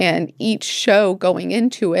 And each show going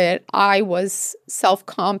into it, I was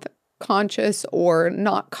self-conscious or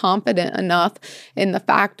not confident enough in the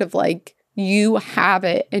fact of like, you have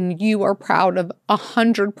it and you are proud of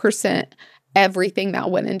 100% everything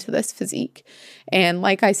that went into this physique. And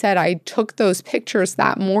like I said, I took those pictures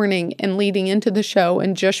that morning and leading into the show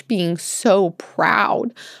and just being so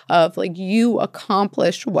proud of like, you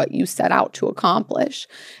accomplished what you set out to accomplish.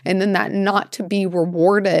 And then that not to be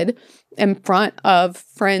rewarded in front of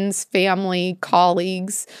friends, family,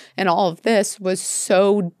 colleagues, and all of this was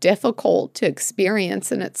so difficult to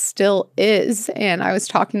experience, and it still is. And I was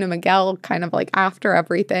talking to Miguel kind of like after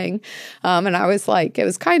everything, and I was like, it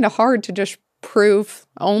was kind of hard to just prove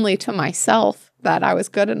only to myself that I was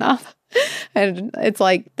good enough. And it's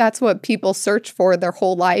like, that's what people search for their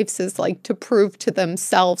whole lives, is like to prove to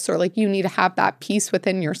themselves, or like you need to have that peace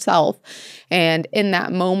within yourself. And in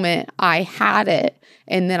that moment, I had it.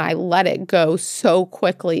 And then I let it go so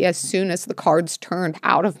quickly as soon as the cards turned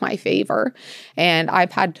out of my favor. And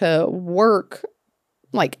I've had to work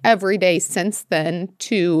like every day since then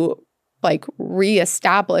to like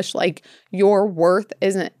reestablish like your worth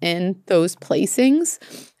isn't in those placings.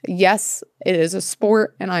 Yes, it is a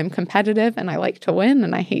sport and I'm competitive and I like to win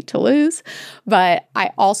and I hate to lose. But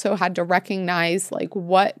I also had to recognize like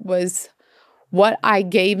what I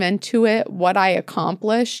gave into it, what I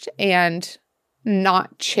accomplished, and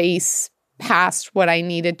not chase past what I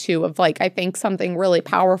needed to. Of like, I think something really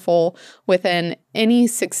powerful within any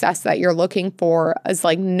success that you're looking for is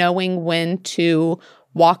like knowing when to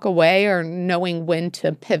walk away or knowing when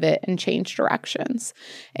to pivot and change directions.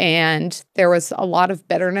 And there was a lot of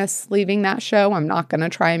bitterness leaving that show. I'm not going to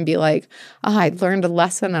try and be like, oh, I learned a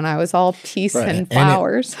lesson and I was all peace and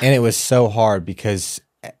flowers. And it was so hard because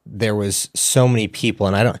there was so many people,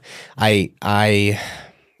 and I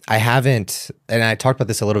haven't, and I talked about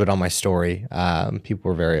this a little bit on my story.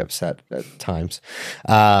 People were very upset at times.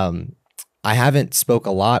 I haven't spoke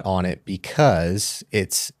a lot on it because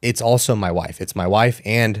it's also my wife. It's my wife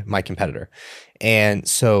and my competitor. And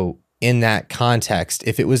so in that context,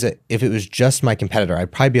 if it was just my competitor,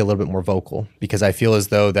 I'd probably be a little bit more vocal, because I feel as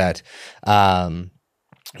though that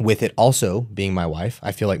with it also being my wife,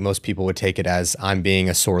 I feel like most people would take it as I'm being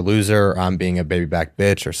a sore loser, or I'm being a baby back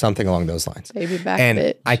bitch, or something along those lines. Baby back and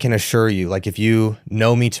bitch. I can assure you, like, if you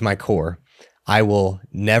know me to my core, I will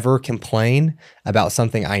never complain about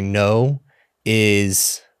something I know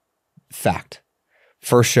is fact.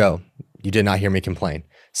 First show, you did not hear me complain.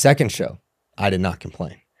 Second show, I did not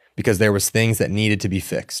complain, because there was things that needed to be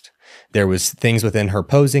fixed. There was things within her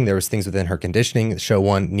posing. There was things within her conditioning. Show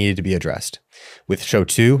 1 needed to be addressed. With show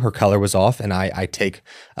 2, her color was off, and I take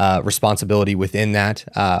responsibility within that.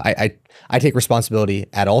 I take responsibility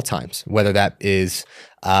at all times, whether that is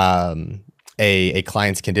a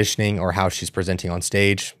client's conditioning or how she's presenting on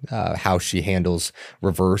stage, how she handles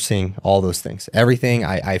reversing, all those things. Everything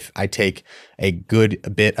I take a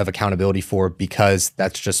good bit of accountability for, because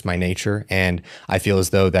that's just my nature. And I feel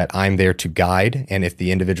as though that I'm there to guide. And if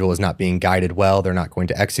the individual is not being guided well, they're not going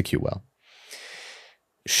to execute well.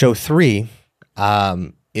 Show 3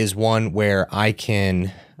 is one where I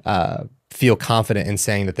can feel confident in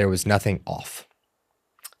saying that there was nothing off.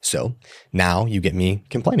 So now you get me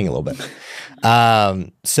complaining a little bit.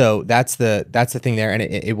 So that's the thing there. And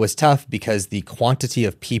it was tough because the quantity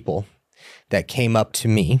of people that came up to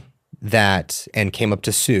me and came up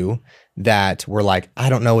to Sue that were like, I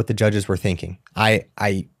don't know what the judges were thinking. I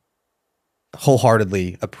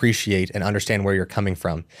wholeheartely appreciate and understand where you're coming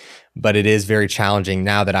from, but it is very challenging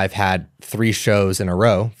now that I've had 3 shows in a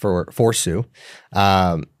row for Sue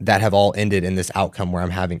that have all ended in this outcome where I'm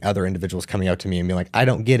having other individuals coming up to me and being like, I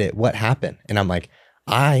don't get it. What happened? And I'm like,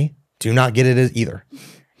 I do not get it either.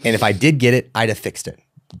 And if I did get it, I'd have fixed it,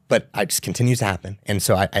 but it just continues to happen. And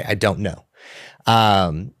so I don't know.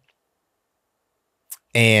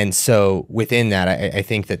 And so within that, I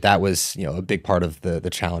think that was, a big part of the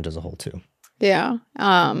challenge as a whole too. Yeah.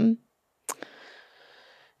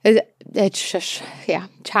 It's just,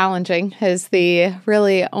 challenging is the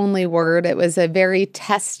really only word. It was a very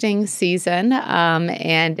testing season.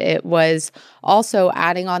 And it was also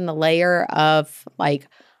adding on the layer of like,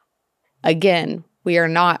 again, we are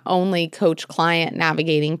not only coach-client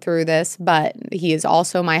navigating through this, but he is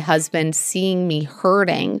also my husband, seeing me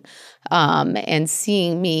hurting, and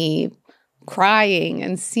seeing me crying,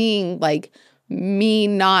 and seeing like me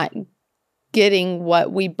not getting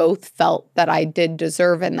what we both felt that I did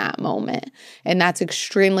deserve in that moment. And that's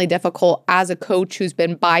extremely difficult as a coach who's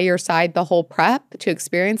been by your side the whole prep to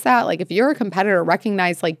experience that. Like if you're a competitor,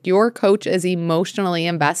 recognize like your coach is emotionally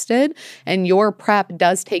invested, and your prep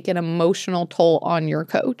does take an emotional toll on your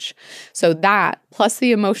coach. So that, plus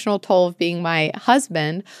the emotional toll of being my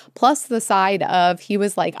husband, plus the side of he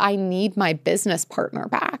was like, I need my business partner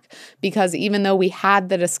back, because even though we had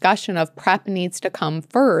the discussion of prep needs to come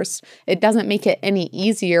first, it doesn't doesn't make it any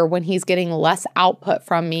easier when he's getting less output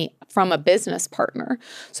from me from a business partner.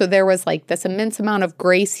 So there was like this immense amount of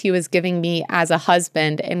grace he was giving me as a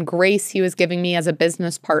husband and grace he was giving me as a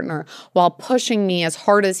business partner while pushing me as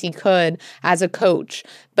hard as he could as a coach.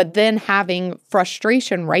 But then having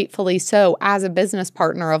frustration, rightfully so, as a business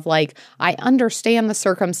partner of like, I understand the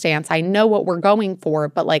circumstance. I know what we're going for,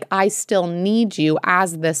 but like, I still need you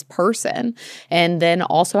as this person. And then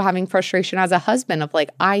also having frustration as a husband of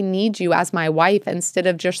like, I need you as my wife instead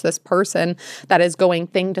of just this person that is going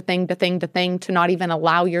thing to thing to thing to thing, to not even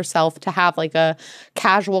allow yourself to have like a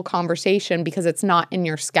casual conversation because it's not in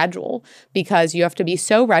your schedule, because you have to be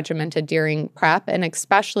so regimented during prep. And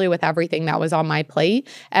especially with everything that was on my plate,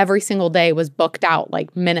 every single day was booked out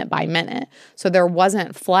like minute by minute. So there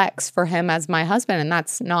wasn't flex for him as my husband. And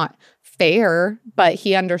that's not fair, but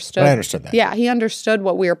he understood. I understood that. Yeah, he understood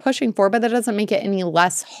what we were pushing for, but that doesn't make it any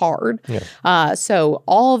less hard. Yeah. So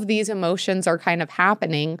all of these emotions are kind of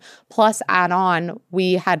happening. Plus, add on,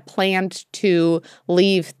 we had planned to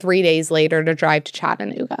leave 3 days later to drive to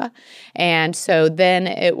Chattanooga. And so then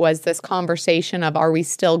it was this conversation of, are we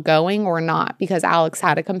still going or not? Because Alex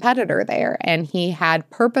had a competitor there, and he had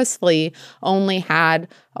purposely only had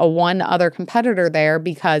one other competitor there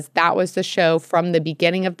because that was the show from the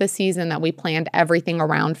beginning of the season that we planned everything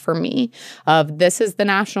around for me of, this is the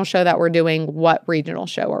national show that we're doing. What regional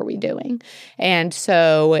show are we doing? And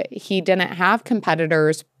so he didn't have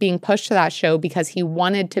competitors being pushed to that show because he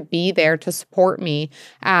wanted to be there to support me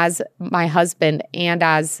as my husband and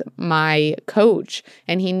as my coach.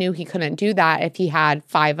 And he knew he couldn't do that if he had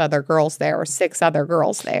 5 other girls there or 6 other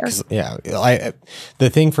girls there. Yeah. The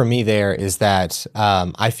thing for me there is that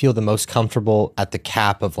I feel the most comfortable at the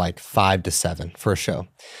cap of like 5 to 7 for a show.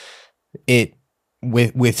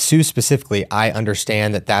 With Sue specifically, I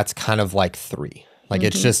understand that that's kind of like 3. Like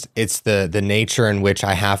it's the nature in which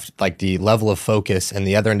I have like the level of focus, and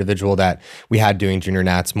the other individual that we had doing junior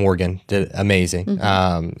nats, Morgan, did amazing.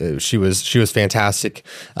 She was fantastic.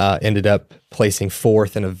 Ended up placing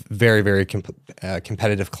 4th in a very, very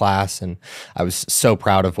competitive class. And I was so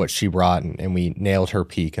proud of what she brought, and we nailed her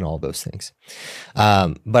peak and all those things.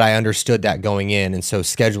 But I understood that going in. And so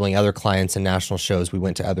scheduling other clients and national shows, we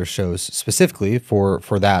went to other shows specifically for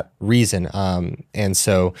that reason. And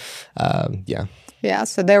so, yeah. Yeah,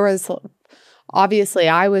 so there was, obviously,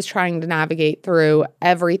 I was trying to navigate through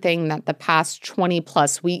everything that the past 20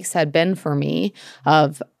 plus weeks had been for me,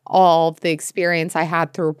 of all of the experience I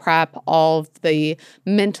had through prep, all of the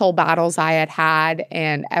mental battles I had had,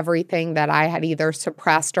 and everything that I had either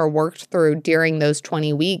suppressed or worked through during those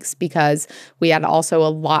 20 weeks, because we had also a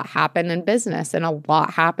lot happen in business and a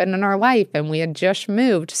lot happen in our life, and we had just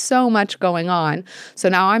moved, so much going on. So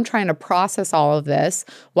now I'm trying to process all of this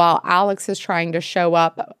while Alex is trying to show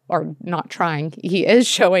up, or not trying, he is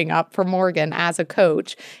showing up for Morgan as a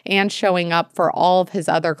coach and showing up for all of his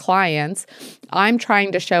other clients. I'm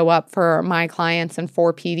trying to show up for my clients and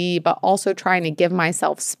for PD, but also trying to give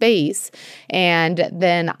myself space. And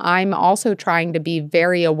then I'm also trying to be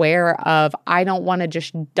very aware of, I don't want to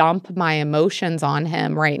just dump my emotions on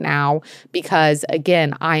him right now, because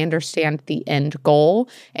again, I understand the end goal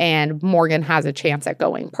and Morgan has a chance at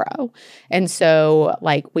going pro. And so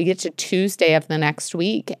like we get to Tuesday of the next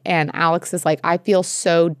week and Alex is like, I feel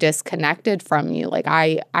so disconnected from you. Like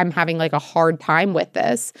I'm having like a hard time with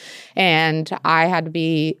this. And I had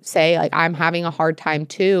to say like, I'm having a hard time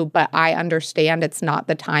too, but I understand it's not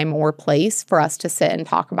the time or place for us to sit and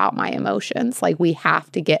talk about my emotions. Like we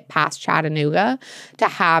have to get past Chattanooga to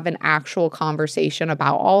have an actual conversation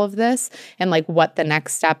about all of this and like what the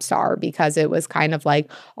next steps are, because it was kind of like,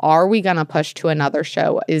 are we going to push to another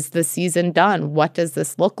show? Is the season done? What does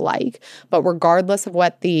this look like? But regardless of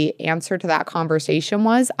what the answer to that conversation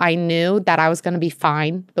was, I knew that I was going to be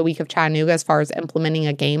fine the week of Chattanooga as far as implementing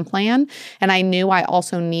a game plan. And I knew I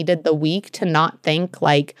also needed the week to not think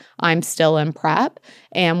like I'm still in prep,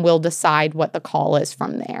 and we'll decide what the call is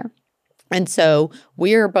from there. And so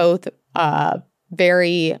we're both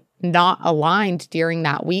very not aligned during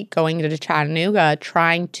that week going to Chattanooga,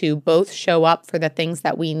 trying to both show up for the things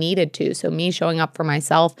that we needed to. So me showing up for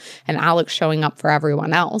myself and Alex showing up for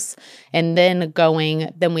everyone else. And then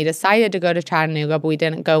we decided to go to Chattanooga, but we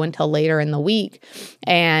didn't go until later in the week.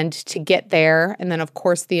 And to get there, and then of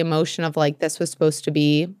course the emotion of like, this was supposed to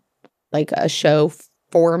be like a show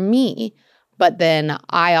for me. But then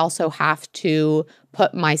I also have to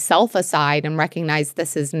put myself aside and recognize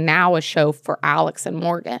this is now a show for Alex and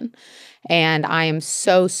Morgan. And I am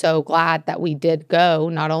so, so glad that we did go,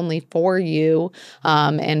 not only for you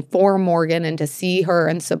and for Morgan and to see her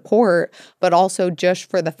and support, but also just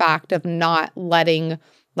for the fact of not letting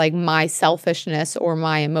like my selfishness or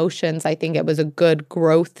my emotions. I think it was a good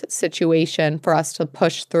growth situation for us to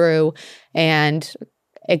push through and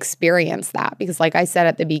experience that. Because like I said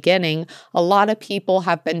at the beginning, a lot of people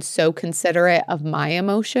have been so considerate of my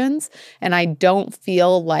emotions, and I don't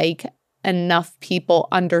feel like enough people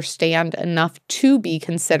understand enough to be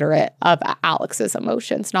considerate of Alex's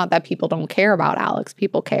emotions. Not that people don't care about Alex,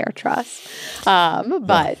 people care, trust.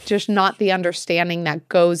 But just not the understanding that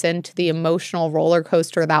goes into the emotional roller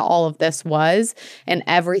coaster that all of this was and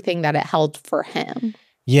everything that it held for him.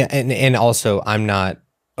 Yeah, and also I'm not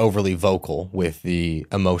overly vocal with the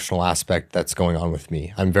emotional aspect that's going on with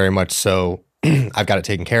me. I'm very much so, I've got it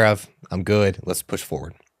taken care of. I'm good. Let's push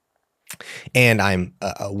forward. And I'm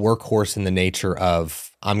a workhorse in the nature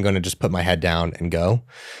of I'm going to just put my head down and go.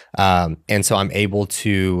 And so I'm able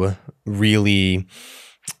to really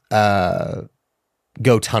go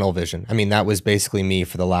tunnel vision. I mean, that was basically me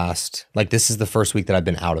for the last, like, this is the first week that I've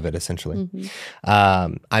been out of it, essentially.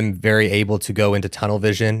 I'm very able to go into tunnel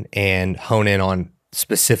vision and hone in on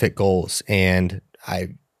specific goals. And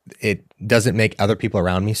it doesn't make other people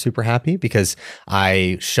around me super happy because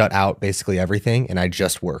I shut out basically everything and I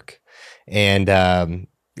just work. And,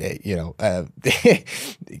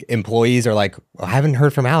 employees are like, well, I haven't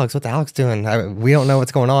heard from Alex. What's Alex doing? We don't know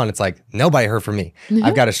what's going on. It's like, nobody heard from me.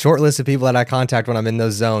 I've got a short list of people that I contact when I'm in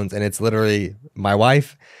those zones. And it's literally my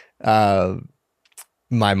wife,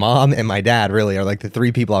 my mom, and my dad really are like the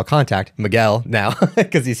three people I'll contact. Miguel now,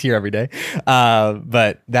 because he's here every day.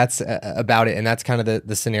 But that's about it. And that's kind of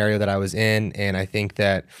the scenario that I was in. And I think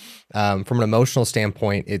that from an emotional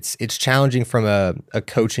standpoint, it's challenging from a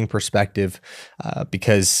coaching perspective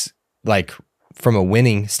because, like, from a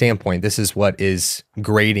winning standpoint, this is what is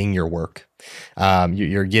grading your work.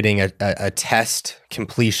 You're getting a test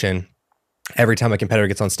completion. Every time a competitor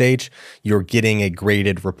gets on stage, you're getting a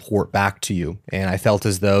graded report back to you. And I felt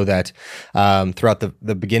as though that throughout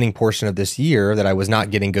the beginning portion of this year that I was not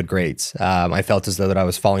getting good grades. I felt as though that I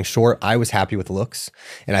was falling short. I was happy with the looks.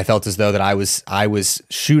 And I felt as though that I was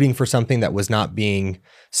shooting for something that was not being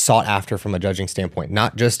sought after from a judging standpoint,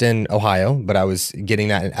 not just in Ohio, but I was getting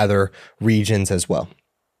that in other regions as well.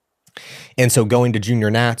 And so going to junior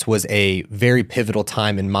nats was a very pivotal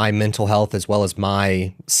time in my mental health as well as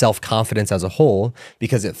my self-confidence as a whole,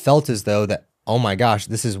 because it felt as though that, oh my gosh,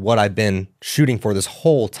 this is what I've been shooting for this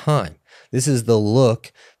whole time. This is the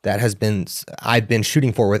look that I've been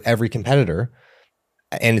shooting for with every competitor,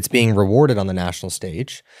 and it's being rewarded on the national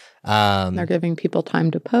stage. They're giving people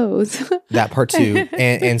time to pose. That part too.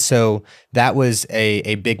 And so that was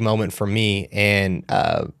a big moment for me. And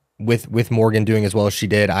with Morgan doing as well as she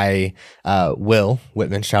did, Will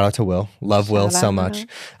Whitman, shout out to Will. Love Will so much.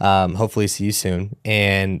 Hopefully see you soon.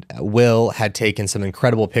 And Will had taken some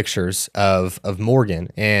incredible pictures of Morgan.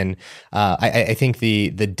 And I think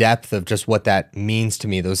the depth of just what that means to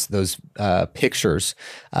me, those pictures,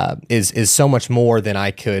 is so much more than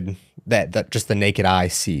I could that just the naked eye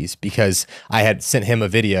sees, because I had sent him a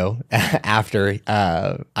video after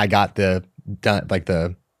I got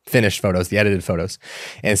the finished photos, the edited photos,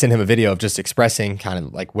 and sent him a video of just expressing kind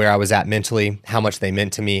of like where I was at mentally, how much they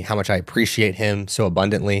meant to me, how much I appreciate him so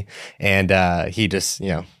abundantly. And he just,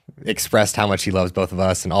 expressed how much he loves both of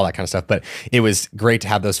us and all that kind of stuff. But it was great to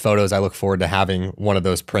have those photos. I look forward to having one of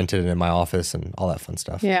those printed in my office and all that fun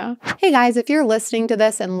stuff. Yeah. Hey guys, if you're listening to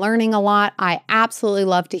this and learning a lot, I absolutely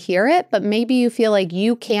love to hear it, but maybe you feel like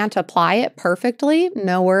you can't apply it perfectly.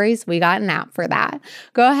 No worries. We got an app for that.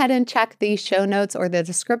 Go ahead and check the show notes or the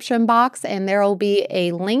description box, and there will be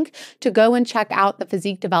a link to go and check out the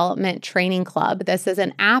Physique Development Training Club. This is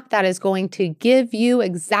an app that is going to give you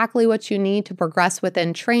exactly what you need to progress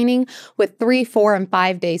within training, with 3, 4, and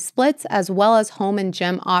 5 day splits, as well as home and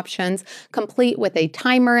gym options, complete with a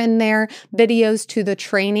timer in there, videos to the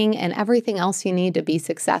training, and everything else you need to be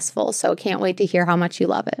successful. So can't wait to hear how much you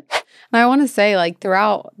love it. And I want to say, like,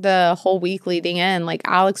 throughout the whole week leading in, like,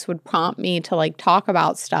 Alex would prompt me to like talk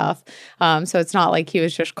about stuff. So it's not like he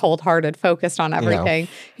was just cold-hearted, focused on everything.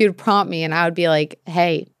 He would prompt me and I would be like,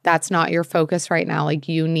 hey, that's not your focus right now. Like,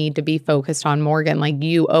 you need to be focused on Morgan. Like,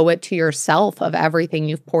 you owe it to yourself of everything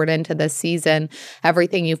you've poured into this season,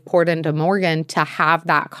 everything you've poured into Morgan, to have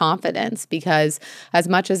that confidence. Because as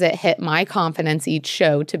much as it hit my confidence each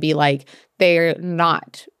show to be like, they're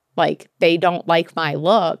not, like, they don't like my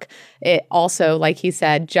look, it also, like he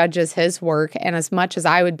said, judges his work. And as much as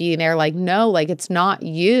I would be there like, no, like, it's not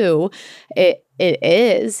you, it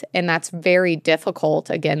is. And that's very difficult.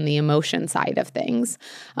 Again, the emotion side of things.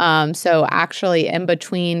 So actually in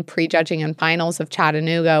between prejudging and finals of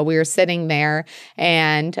Chattanooga, we were sitting there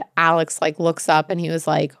and Alex like looks up and he was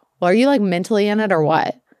like, well, are you like mentally in it or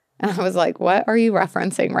what? And I was like, what are you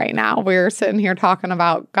referencing right now? We were sitting here talking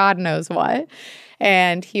about God knows what.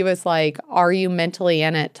 And he was like, are you mentally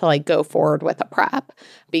in it to like go forward with a prep?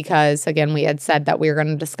 Because again, we had said that we were going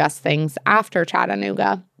to discuss things after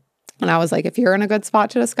Chattanooga. And I was like, if you're in a good spot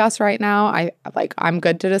to discuss right now, I'm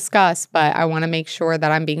good to discuss, but I want to make sure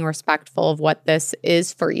that I'm being respectful of what this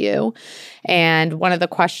is for you. And one of the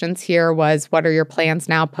questions here was, what are your plans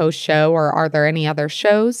now post-show, or are there any other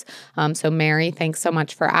shows? So Mary, thanks so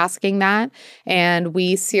much for asking that. And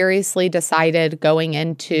we seriously decided going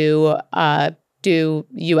into do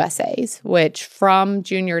USAs, which from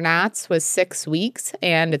Junior Nats was 6 weeks,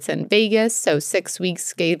 and it's in Vegas. So 6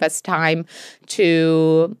 weeks gave us time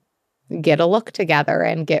to get a look together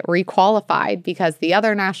and get requalified, because the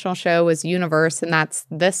other national show was Universe, and that's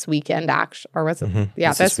this weekend, actually, or was it? Mm-hmm.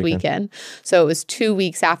 Yeah, this weekend. So it was 2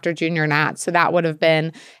 weeks after Junior Nats. So that would have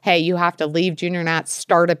been, hey, you have to leave Junior Nats,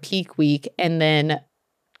 start a peak week, and then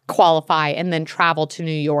qualify and then travel to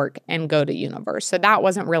New York and go to Universe. So that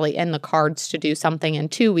wasn't really in the cards to do something in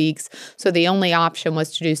 2 weeks. So the only option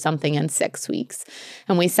was to do something in 6 weeks.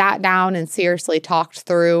 And we sat down and seriously talked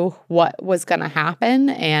through what was going to happen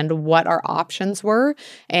and what our options were.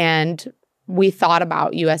 And we thought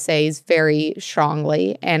about USAs very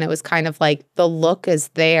strongly. And it was kind of like, the look is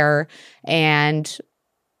there and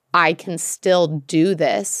I can still do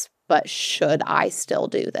this, but should I still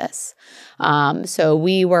do this? So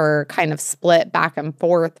we were kind of split back and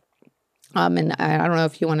forth. And I don't know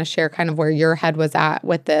if you want to share kind of where your head was at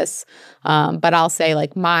with this, but I'll say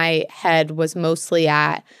like my head was mostly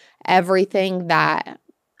at everything that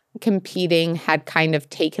competing had kind of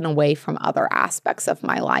taken away from other aspects of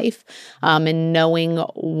my life, and knowing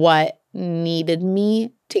what needed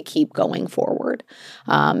me to keep going forward.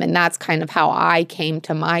 And that's kind of how I came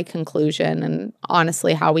to my conclusion. And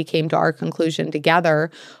honestly, how we came to our conclusion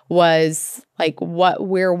together was like, what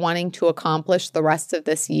we're wanting to accomplish the rest of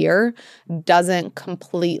this year doesn't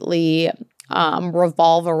completely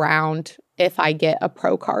revolve around if I get a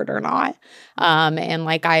pro card or not. And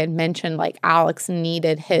like I had mentioned, like Alex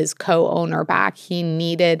needed his co-owner back. He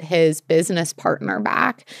needed his business partner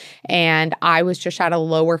back. And I was just at a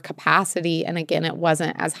lower capacity. And again, it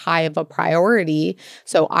wasn't as high of a priority.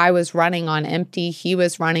 So I was running on empty. He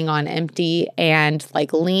was running on empty, and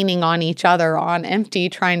like leaning on each other on empty,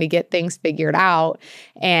 trying to get things figured out.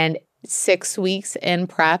 And 6 weeks in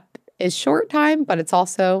prep is short time, but it's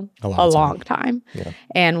also a long time. Yeah.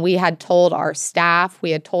 And we had told our staff, we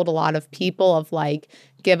had told a lot of people of like,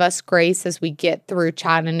 give us grace as we get through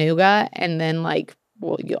Chattanooga, and then like,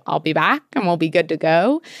 I'll be back and we'll be good to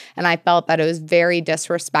go. And I felt that it was very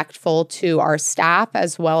disrespectful to our staff,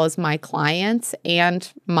 as well as my clients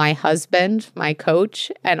and my husband, my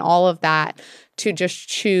coach, and all of that, to just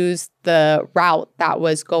choose the route that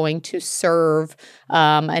was going to serve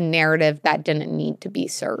a narrative that didn't need to be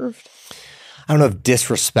served. I don't know if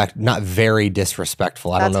disrespect, not very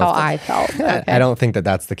disrespectful. That's how I felt. Okay. I don't think that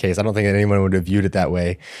that's the case. I don't think that anyone would have viewed it that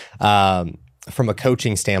way. From a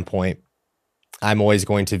coaching standpoint, I'm always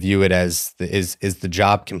going to view it as, is the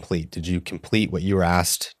job complete? Did you complete what you were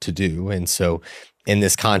asked to do? And so in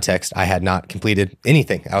this context, I had not completed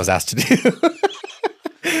anything I was asked to do.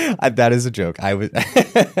 That is a joke.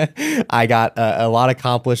 I got a lot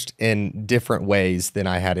accomplished in different ways than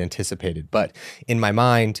I had anticipated. But in my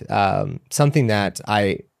mind, something that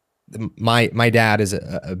my dad is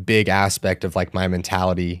a big aspect of like my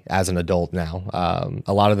mentality as an adult now.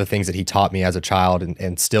 A lot of the things that he taught me as a child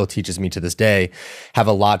and still teaches me to this day have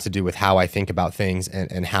a lot to do with how I think about things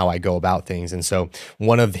and how I go about things. And so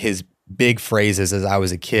one of his big phrases as I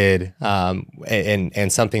was a kid,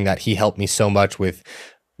 and something that he helped me so much with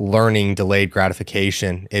learning delayed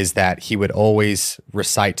gratification, is that he would always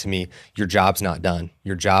recite to me, your job's not done.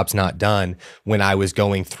 Your job's not done, when I was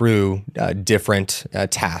going through different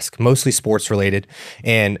tasks, mostly sports related.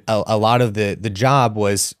 And a lot of the job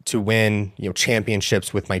was to win,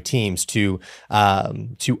 championships with my teams, to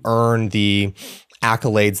earn the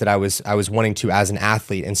accolades that I was wanting to as an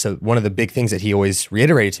athlete. And so one of the big things that he always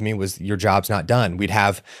reiterated to me was, your job's not done. We'd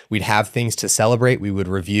have things to celebrate. We would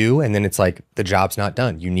review, and then it's like, the job's not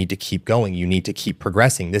done. You need to keep going. You need to keep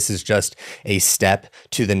progressing. This is just a step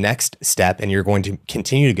to the next step, and you're going to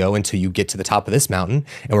continue to go until you get to the top of this mountain,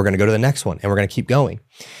 and we're going to go to the next one, and we're going to keep going.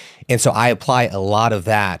 And so I apply a lot of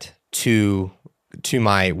that to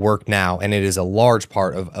my work now. And it is a large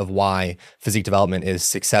part of why physique development is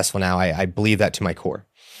successful now. I believe that to my core.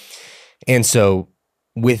 And so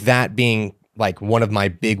with that being like one of my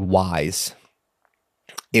big whys,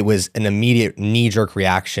 it was an immediate knee-jerk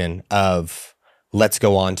reaction of, let's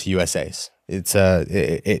go on to USAs.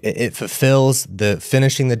 it fulfills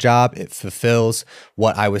finishing the job. It fulfills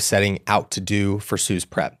what I was setting out to do for Sue's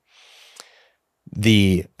prep.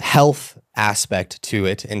 The health aspect to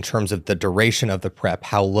it in terms of the duration of the prep,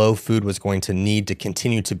 how low food was going to need to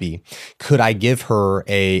continue to be. Could I give her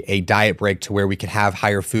a diet break to where we could have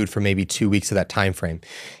higher food for maybe 2 weeks of that time frame?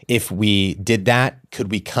 If we did that,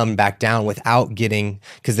 could we come back down without getting,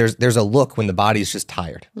 because there's a look when the body's just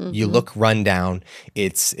tired. You look run down.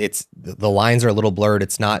 It's the lines are a little blurred.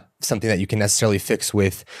 It's not something that you can necessarily fix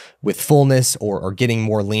with fullness or getting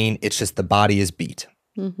more lean. It's just the body is beat.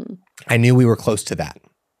 I knew we were close to that.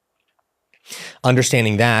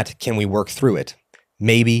 Understanding that, can we work through it?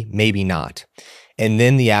 Maybe, maybe not. And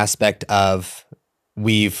then the aspect of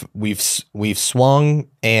we've swung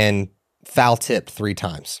and foul tipped 3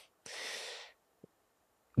 times.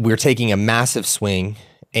 We're taking a massive swing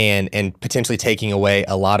and potentially taking away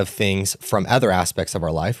a lot of things from other aspects of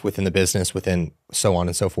our life within the business, within so on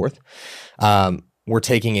and so forth. We're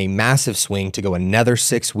taking a massive swing to go another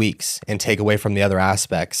 6 weeks and take away from the other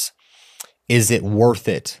aspects. Is it worth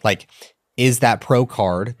it? Like, is that pro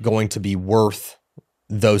card going to be worth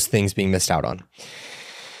those things being missed out on?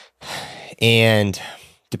 And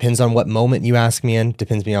depends on what moment you ask me in,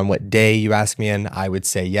 depends on what day you ask me in. I would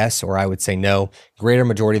say yes, or I would say no. Greater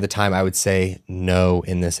majority of the time, I would say no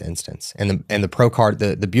in this instance. And the pro card,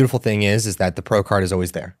 the beautiful thing is that the pro card is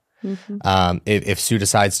always there. If Sue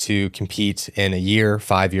decides to compete in a year,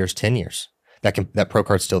 5 years, 10 years, that pro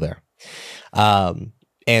card's still there.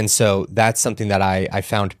 And so that's something that I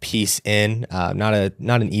found peace in. Not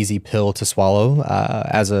an easy pill to swallow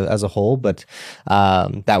as a whole, but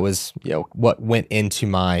that was what went into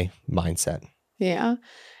my mindset. Yeah.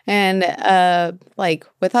 And like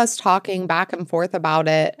with us talking back and forth about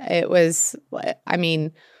it, it was, I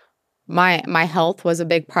mean, my health was a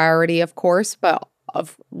big priority, of course, but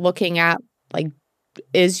of looking at like,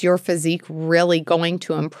 is your physique really going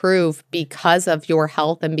to improve because of your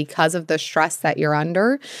health and because of the stress that you're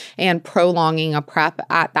under, and prolonging a prep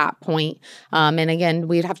at that point? And again,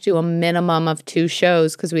 we'd have to do a minimum of 2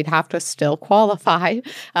 shows because we'd have to still qualify.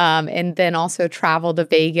 And then also travel to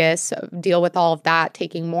Vegas, deal with all of that,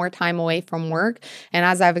 taking more time away from work. And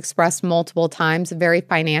as I've expressed multiple times, very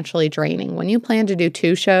financially draining. When you plan to do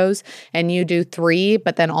 2 shows and you do 3,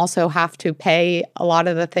 but then also have to pay a lot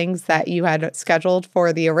of the things that you had scheduled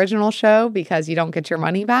for the original show because you don't get your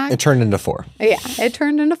money back. It turned into 4. Yeah, it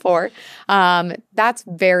turned into 4. That's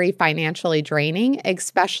very financially draining,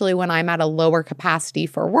 especially when I'm at a lower capacity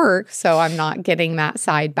for work, so I'm not getting that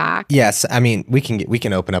side back. Yes, I mean, we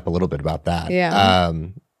can open up a little bit about that. Yeah.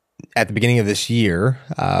 At the beginning of this year,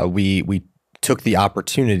 we took the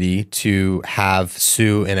opportunity to have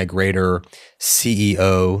Sue in a greater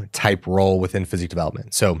CEO type role within physique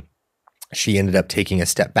development. So she ended up taking a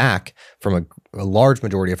step back from a large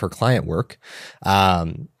majority of her client work.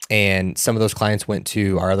 And some of those clients went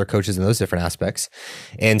to our other coaches in those different aspects.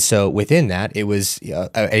 And so within that, it was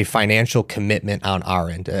a financial commitment on our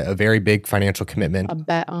end, a very big financial commitment. A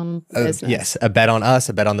bet on business. Yes, a bet on us,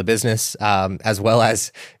 a bet on the business, as well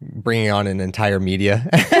as bringing on an entire media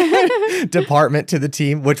department to the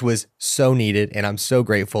team, which was so needed. And I'm so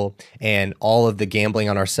grateful. And all of the gambling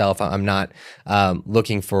on ourselves, I'm not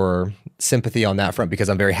looking for sympathy on that front because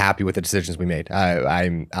I'm very happy with the decisions we made.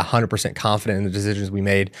 I'm 100% confident in the decisions we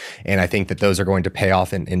made. And I think that those are going to pay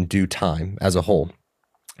off in due time as a whole.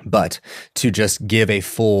 But to just give a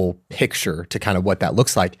full picture to kind of what that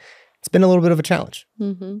looks like, it's been a little bit of a challenge.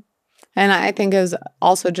 Mm-hmm. And I think it was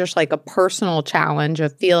also just like a personal challenge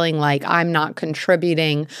of feeling like I'm not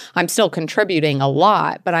contributing. I'm still contributing a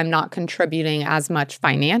lot, but I'm not contributing as much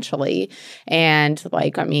financially. And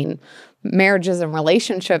like, I mean, marriages and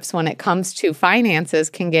relationships when it comes to finances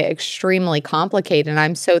can get extremely complicated. And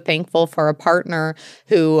I'm so thankful for a partner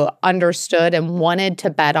who understood and wanted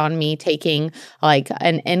to bet on me taking like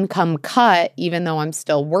an income cut, even though I'm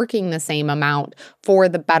still working the same amount, for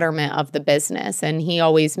the betterment of the business. And he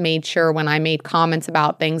always made sure when I made comments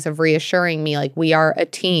about things of reassuring me, like, we are a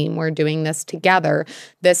team, we're doing this together.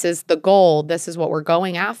 This is the goal. This is what we're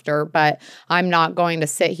going after. But I'm not going to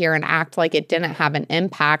sit here and act like it didn't have an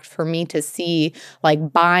impact for me to see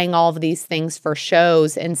like buying all of these things for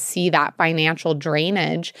shows and see that financial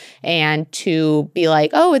drainage, and to be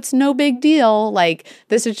like, oh, it's no big deal. Like,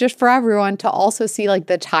 this is just for everyone, to also see like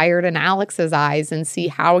the tired in Alex's eyes and see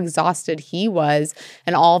how exhausted he was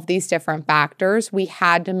and all of these different factors. We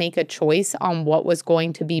had to make a choice on what was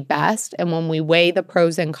going to be best. And when we weigh the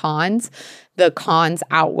pros and cons, the cons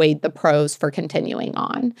outweighed the pros for continuing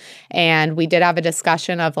on. And we did have a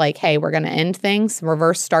discussion of like, hey, we're going to end things.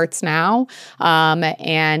 Reverse starts now.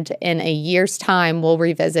 And in a year's time, we'll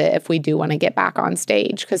revisit if we do want to get back on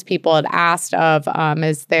stage, because people had asked of,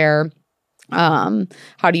 is there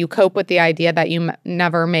how do you cope with the idea that you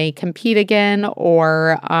never may compete again?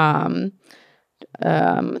 Or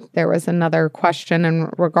there was another question in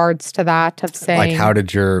regards to that of saying, like, how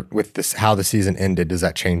the season ended, does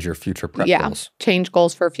that change your future prep goals? Change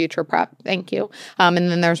goals for future prep. Thank you. And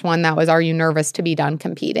then there's one that was, are you nervous to be done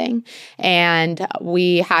competing? And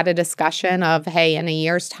we had a discussion of, hey, in a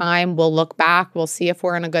year's time, we'll look back, we'll see if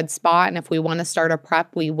we're in a good spot. And if we want to start a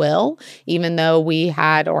prep, we will, even though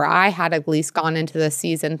I had at least gone into the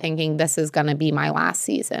season thinking this is going to be my last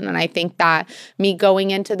season. And I think that me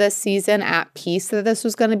going into this season at peace that this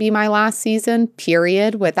was going to be my last season,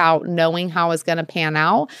 period, without knowing how it's going to pan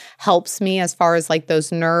out, helps me as far as like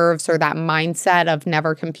those nerves or that mindset of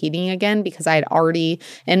never competing again, because I had already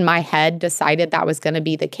in my head decided that was going to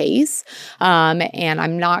be the case. And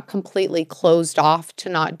I'm not completely closed off to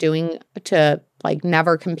like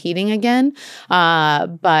never competing again.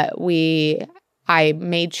 But I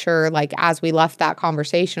made sure, like, as we left that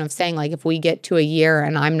conversation of saying, like, if we get to a year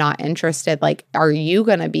and I'm not interested, like, are you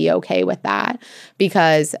going to be okay with that?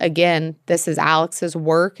 Because, again, this is Alex's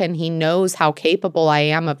work and he knows how capable I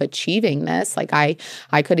am of achieving this. Like, I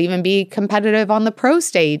could even be competitive on the pro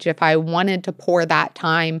stage if I wanted to pour that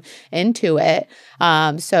time into it.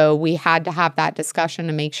 So we had to have that discussion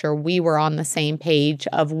to make sure we were on the same page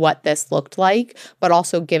of what this looked like, but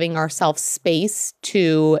also giving ourselves space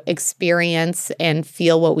to experience and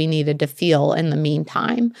feel what we needed to feel in the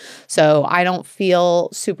meantime. So I don't feel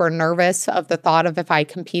super nervous of the thought of if I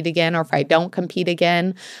compete again or if I don't compete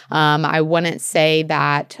again. I wouldn't say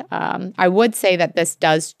that, I would say that this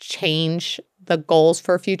does change the goals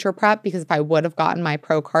for future prep, because if I would have gotten my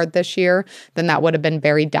pro card this year, then that would have been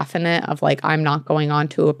very definite of like, I'm not going on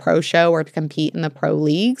to a pro show or to compete in the pro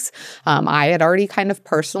leagues. I had already kind of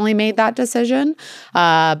personally made that decision,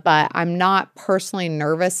 but I'm not personally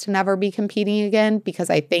nervous to never be competing again,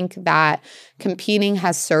 because I think that competing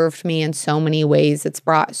has served me in so many ways. It's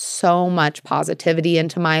brought so much positivity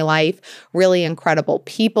into my life, really incredible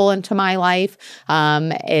people into my life.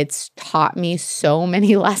 It's taught me so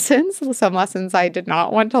many lessons, some lessons I did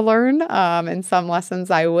not want to learn, and some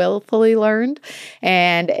lessons I willfully learned.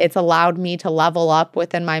 And it's allowed me to level up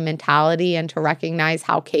within my mentality and to recognize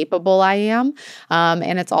how capable I am.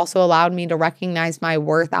 And it's also allowed me to recognize my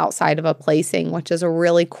worth outside of a placing, which is a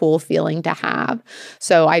really cool feeling to have.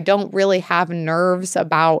 So I don't really have nerves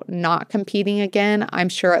about not competing again. I'm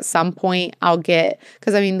sure at some point I'll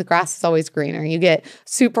because I mean, the grass is always greener. You get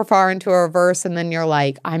super far into a reverse and then you're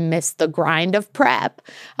like, I missed the grind of prep.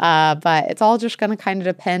 But it's all just going to kind of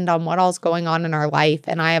depend on what all's going on in our life.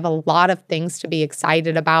 And I have a lot of things to be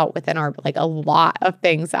excited about within a lot of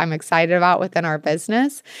things I'm excited about within our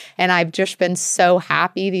business. And I've just been so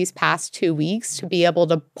happy these past 2 weeks to be able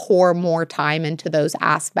to pour more time into those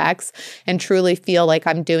aspects and truly feel like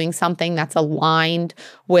I'm doing something that's aligned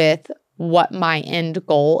with what my end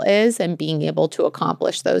goal is and being able to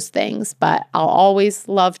accomplish those things. But I'll always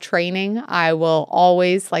love training. I will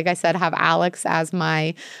always, like I said, have Alex as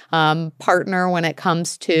my partner when it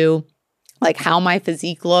comes to like how my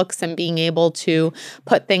physique looks and being able to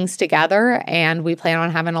put things together. And we plan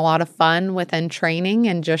on having a lot of fun within training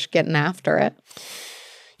and just getting after it.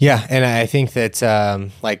 Yeah. And I think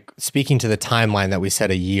that like speaking to the timeline that we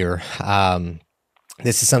said a year,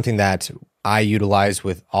 this is something that I utilize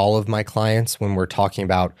with all of my clients when we're talking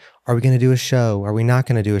about, are we going to do a show? Are we not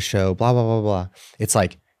going to do a show? Blah, blah, blah, blah. It's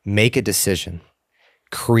like, make a decision,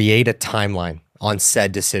 create a timeline on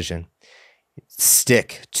said decision,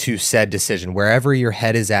 stick to said decision, wherever your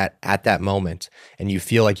head is at that moment, and you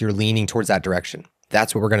feel like you're leaning towards that direction.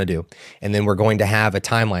 That's what we're going to do. And then we're going to have a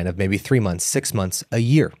timeline of maybe 3 months, 6 months, a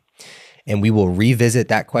year. And we will revisit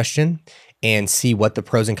that question and see what the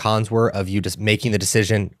pros and cons were of you just making the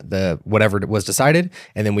decision, whatever was decided,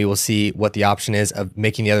 and then we will see what the option is of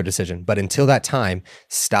making the other decision. But until that time,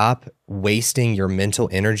 stop wasting your mental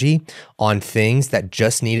energy on things that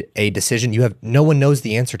just need a decision. No one knows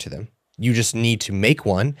the answer to them. You just need to make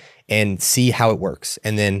one and see how it works,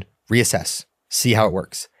 and then reassess, see how it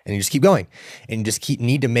works. And you just keep going, and you just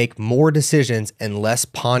need to make more decisions and less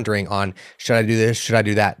pondering on, should I do this? Should I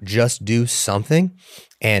do that? Just do something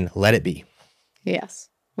and let it be. Yes.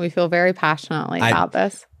 We feel very passionately about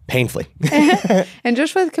this. painfully. And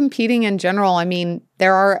just with competing in general, I mean,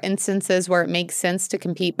 there are instances where it makes sense to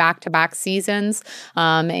compete back-to-back seasons,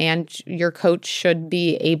 and your coach should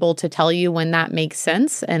be able to tell you when that makes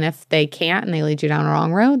sense. And if they can't and they lead you down a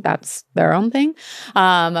wrong road, that's their own thing.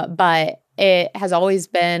 But it has always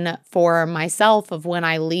been for myself of when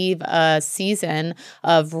I leave a season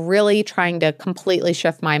of really trying to completely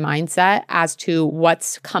shift my mindset as to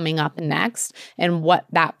what's coming up next and what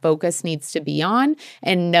that focus needs to be on,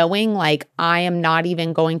 and knowing like I am not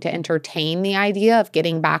even going to entertain the idea of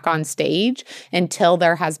getting back on stage until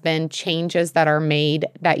there has been changes that are made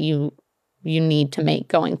that you need to make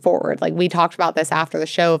going forward. Like we talked about this after the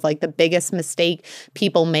show of like the biggest mistake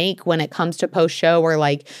people make when it comes to post show, or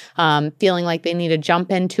like feeling like they need to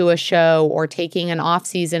jump into a show or taking an off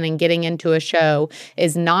season and getting into a show,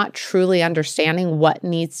 is not truly understanding what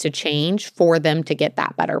needs to change for them to get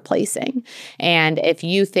that better placing. And if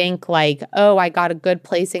you think like, oh, I got a good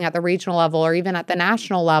placing at the regional level or even at the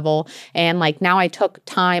national level, and like now I took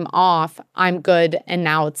time off, I'm good, and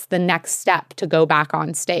now it's the next step to go back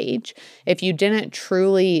on stage. If you didn't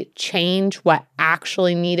truly change what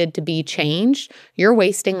actually needed to be changed, you're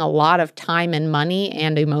wasting a lot of time and money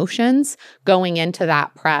and emotions going into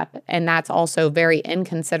that prep. And that's also very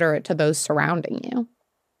inconsiderate to those surrounding you.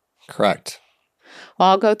 Correct. Well,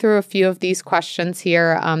 I'll go through a few of these questions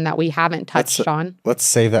here that we haven't touched on. Let's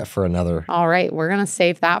save that for another. All right. We're going to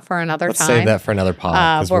save that for another time. Let's save that for another pod,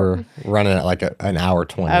 because we're running at like an hour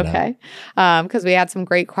 20 Okay. Because we had some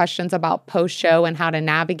great questions about post-show and how to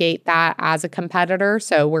navigate that as a competitor.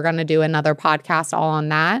 So we're going to do another podcast all on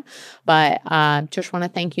that. But just want to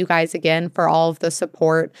thank you guys again for all of the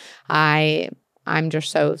support. I'm just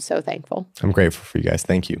so thankful. I'm grateful for you guys.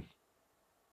 Thank you.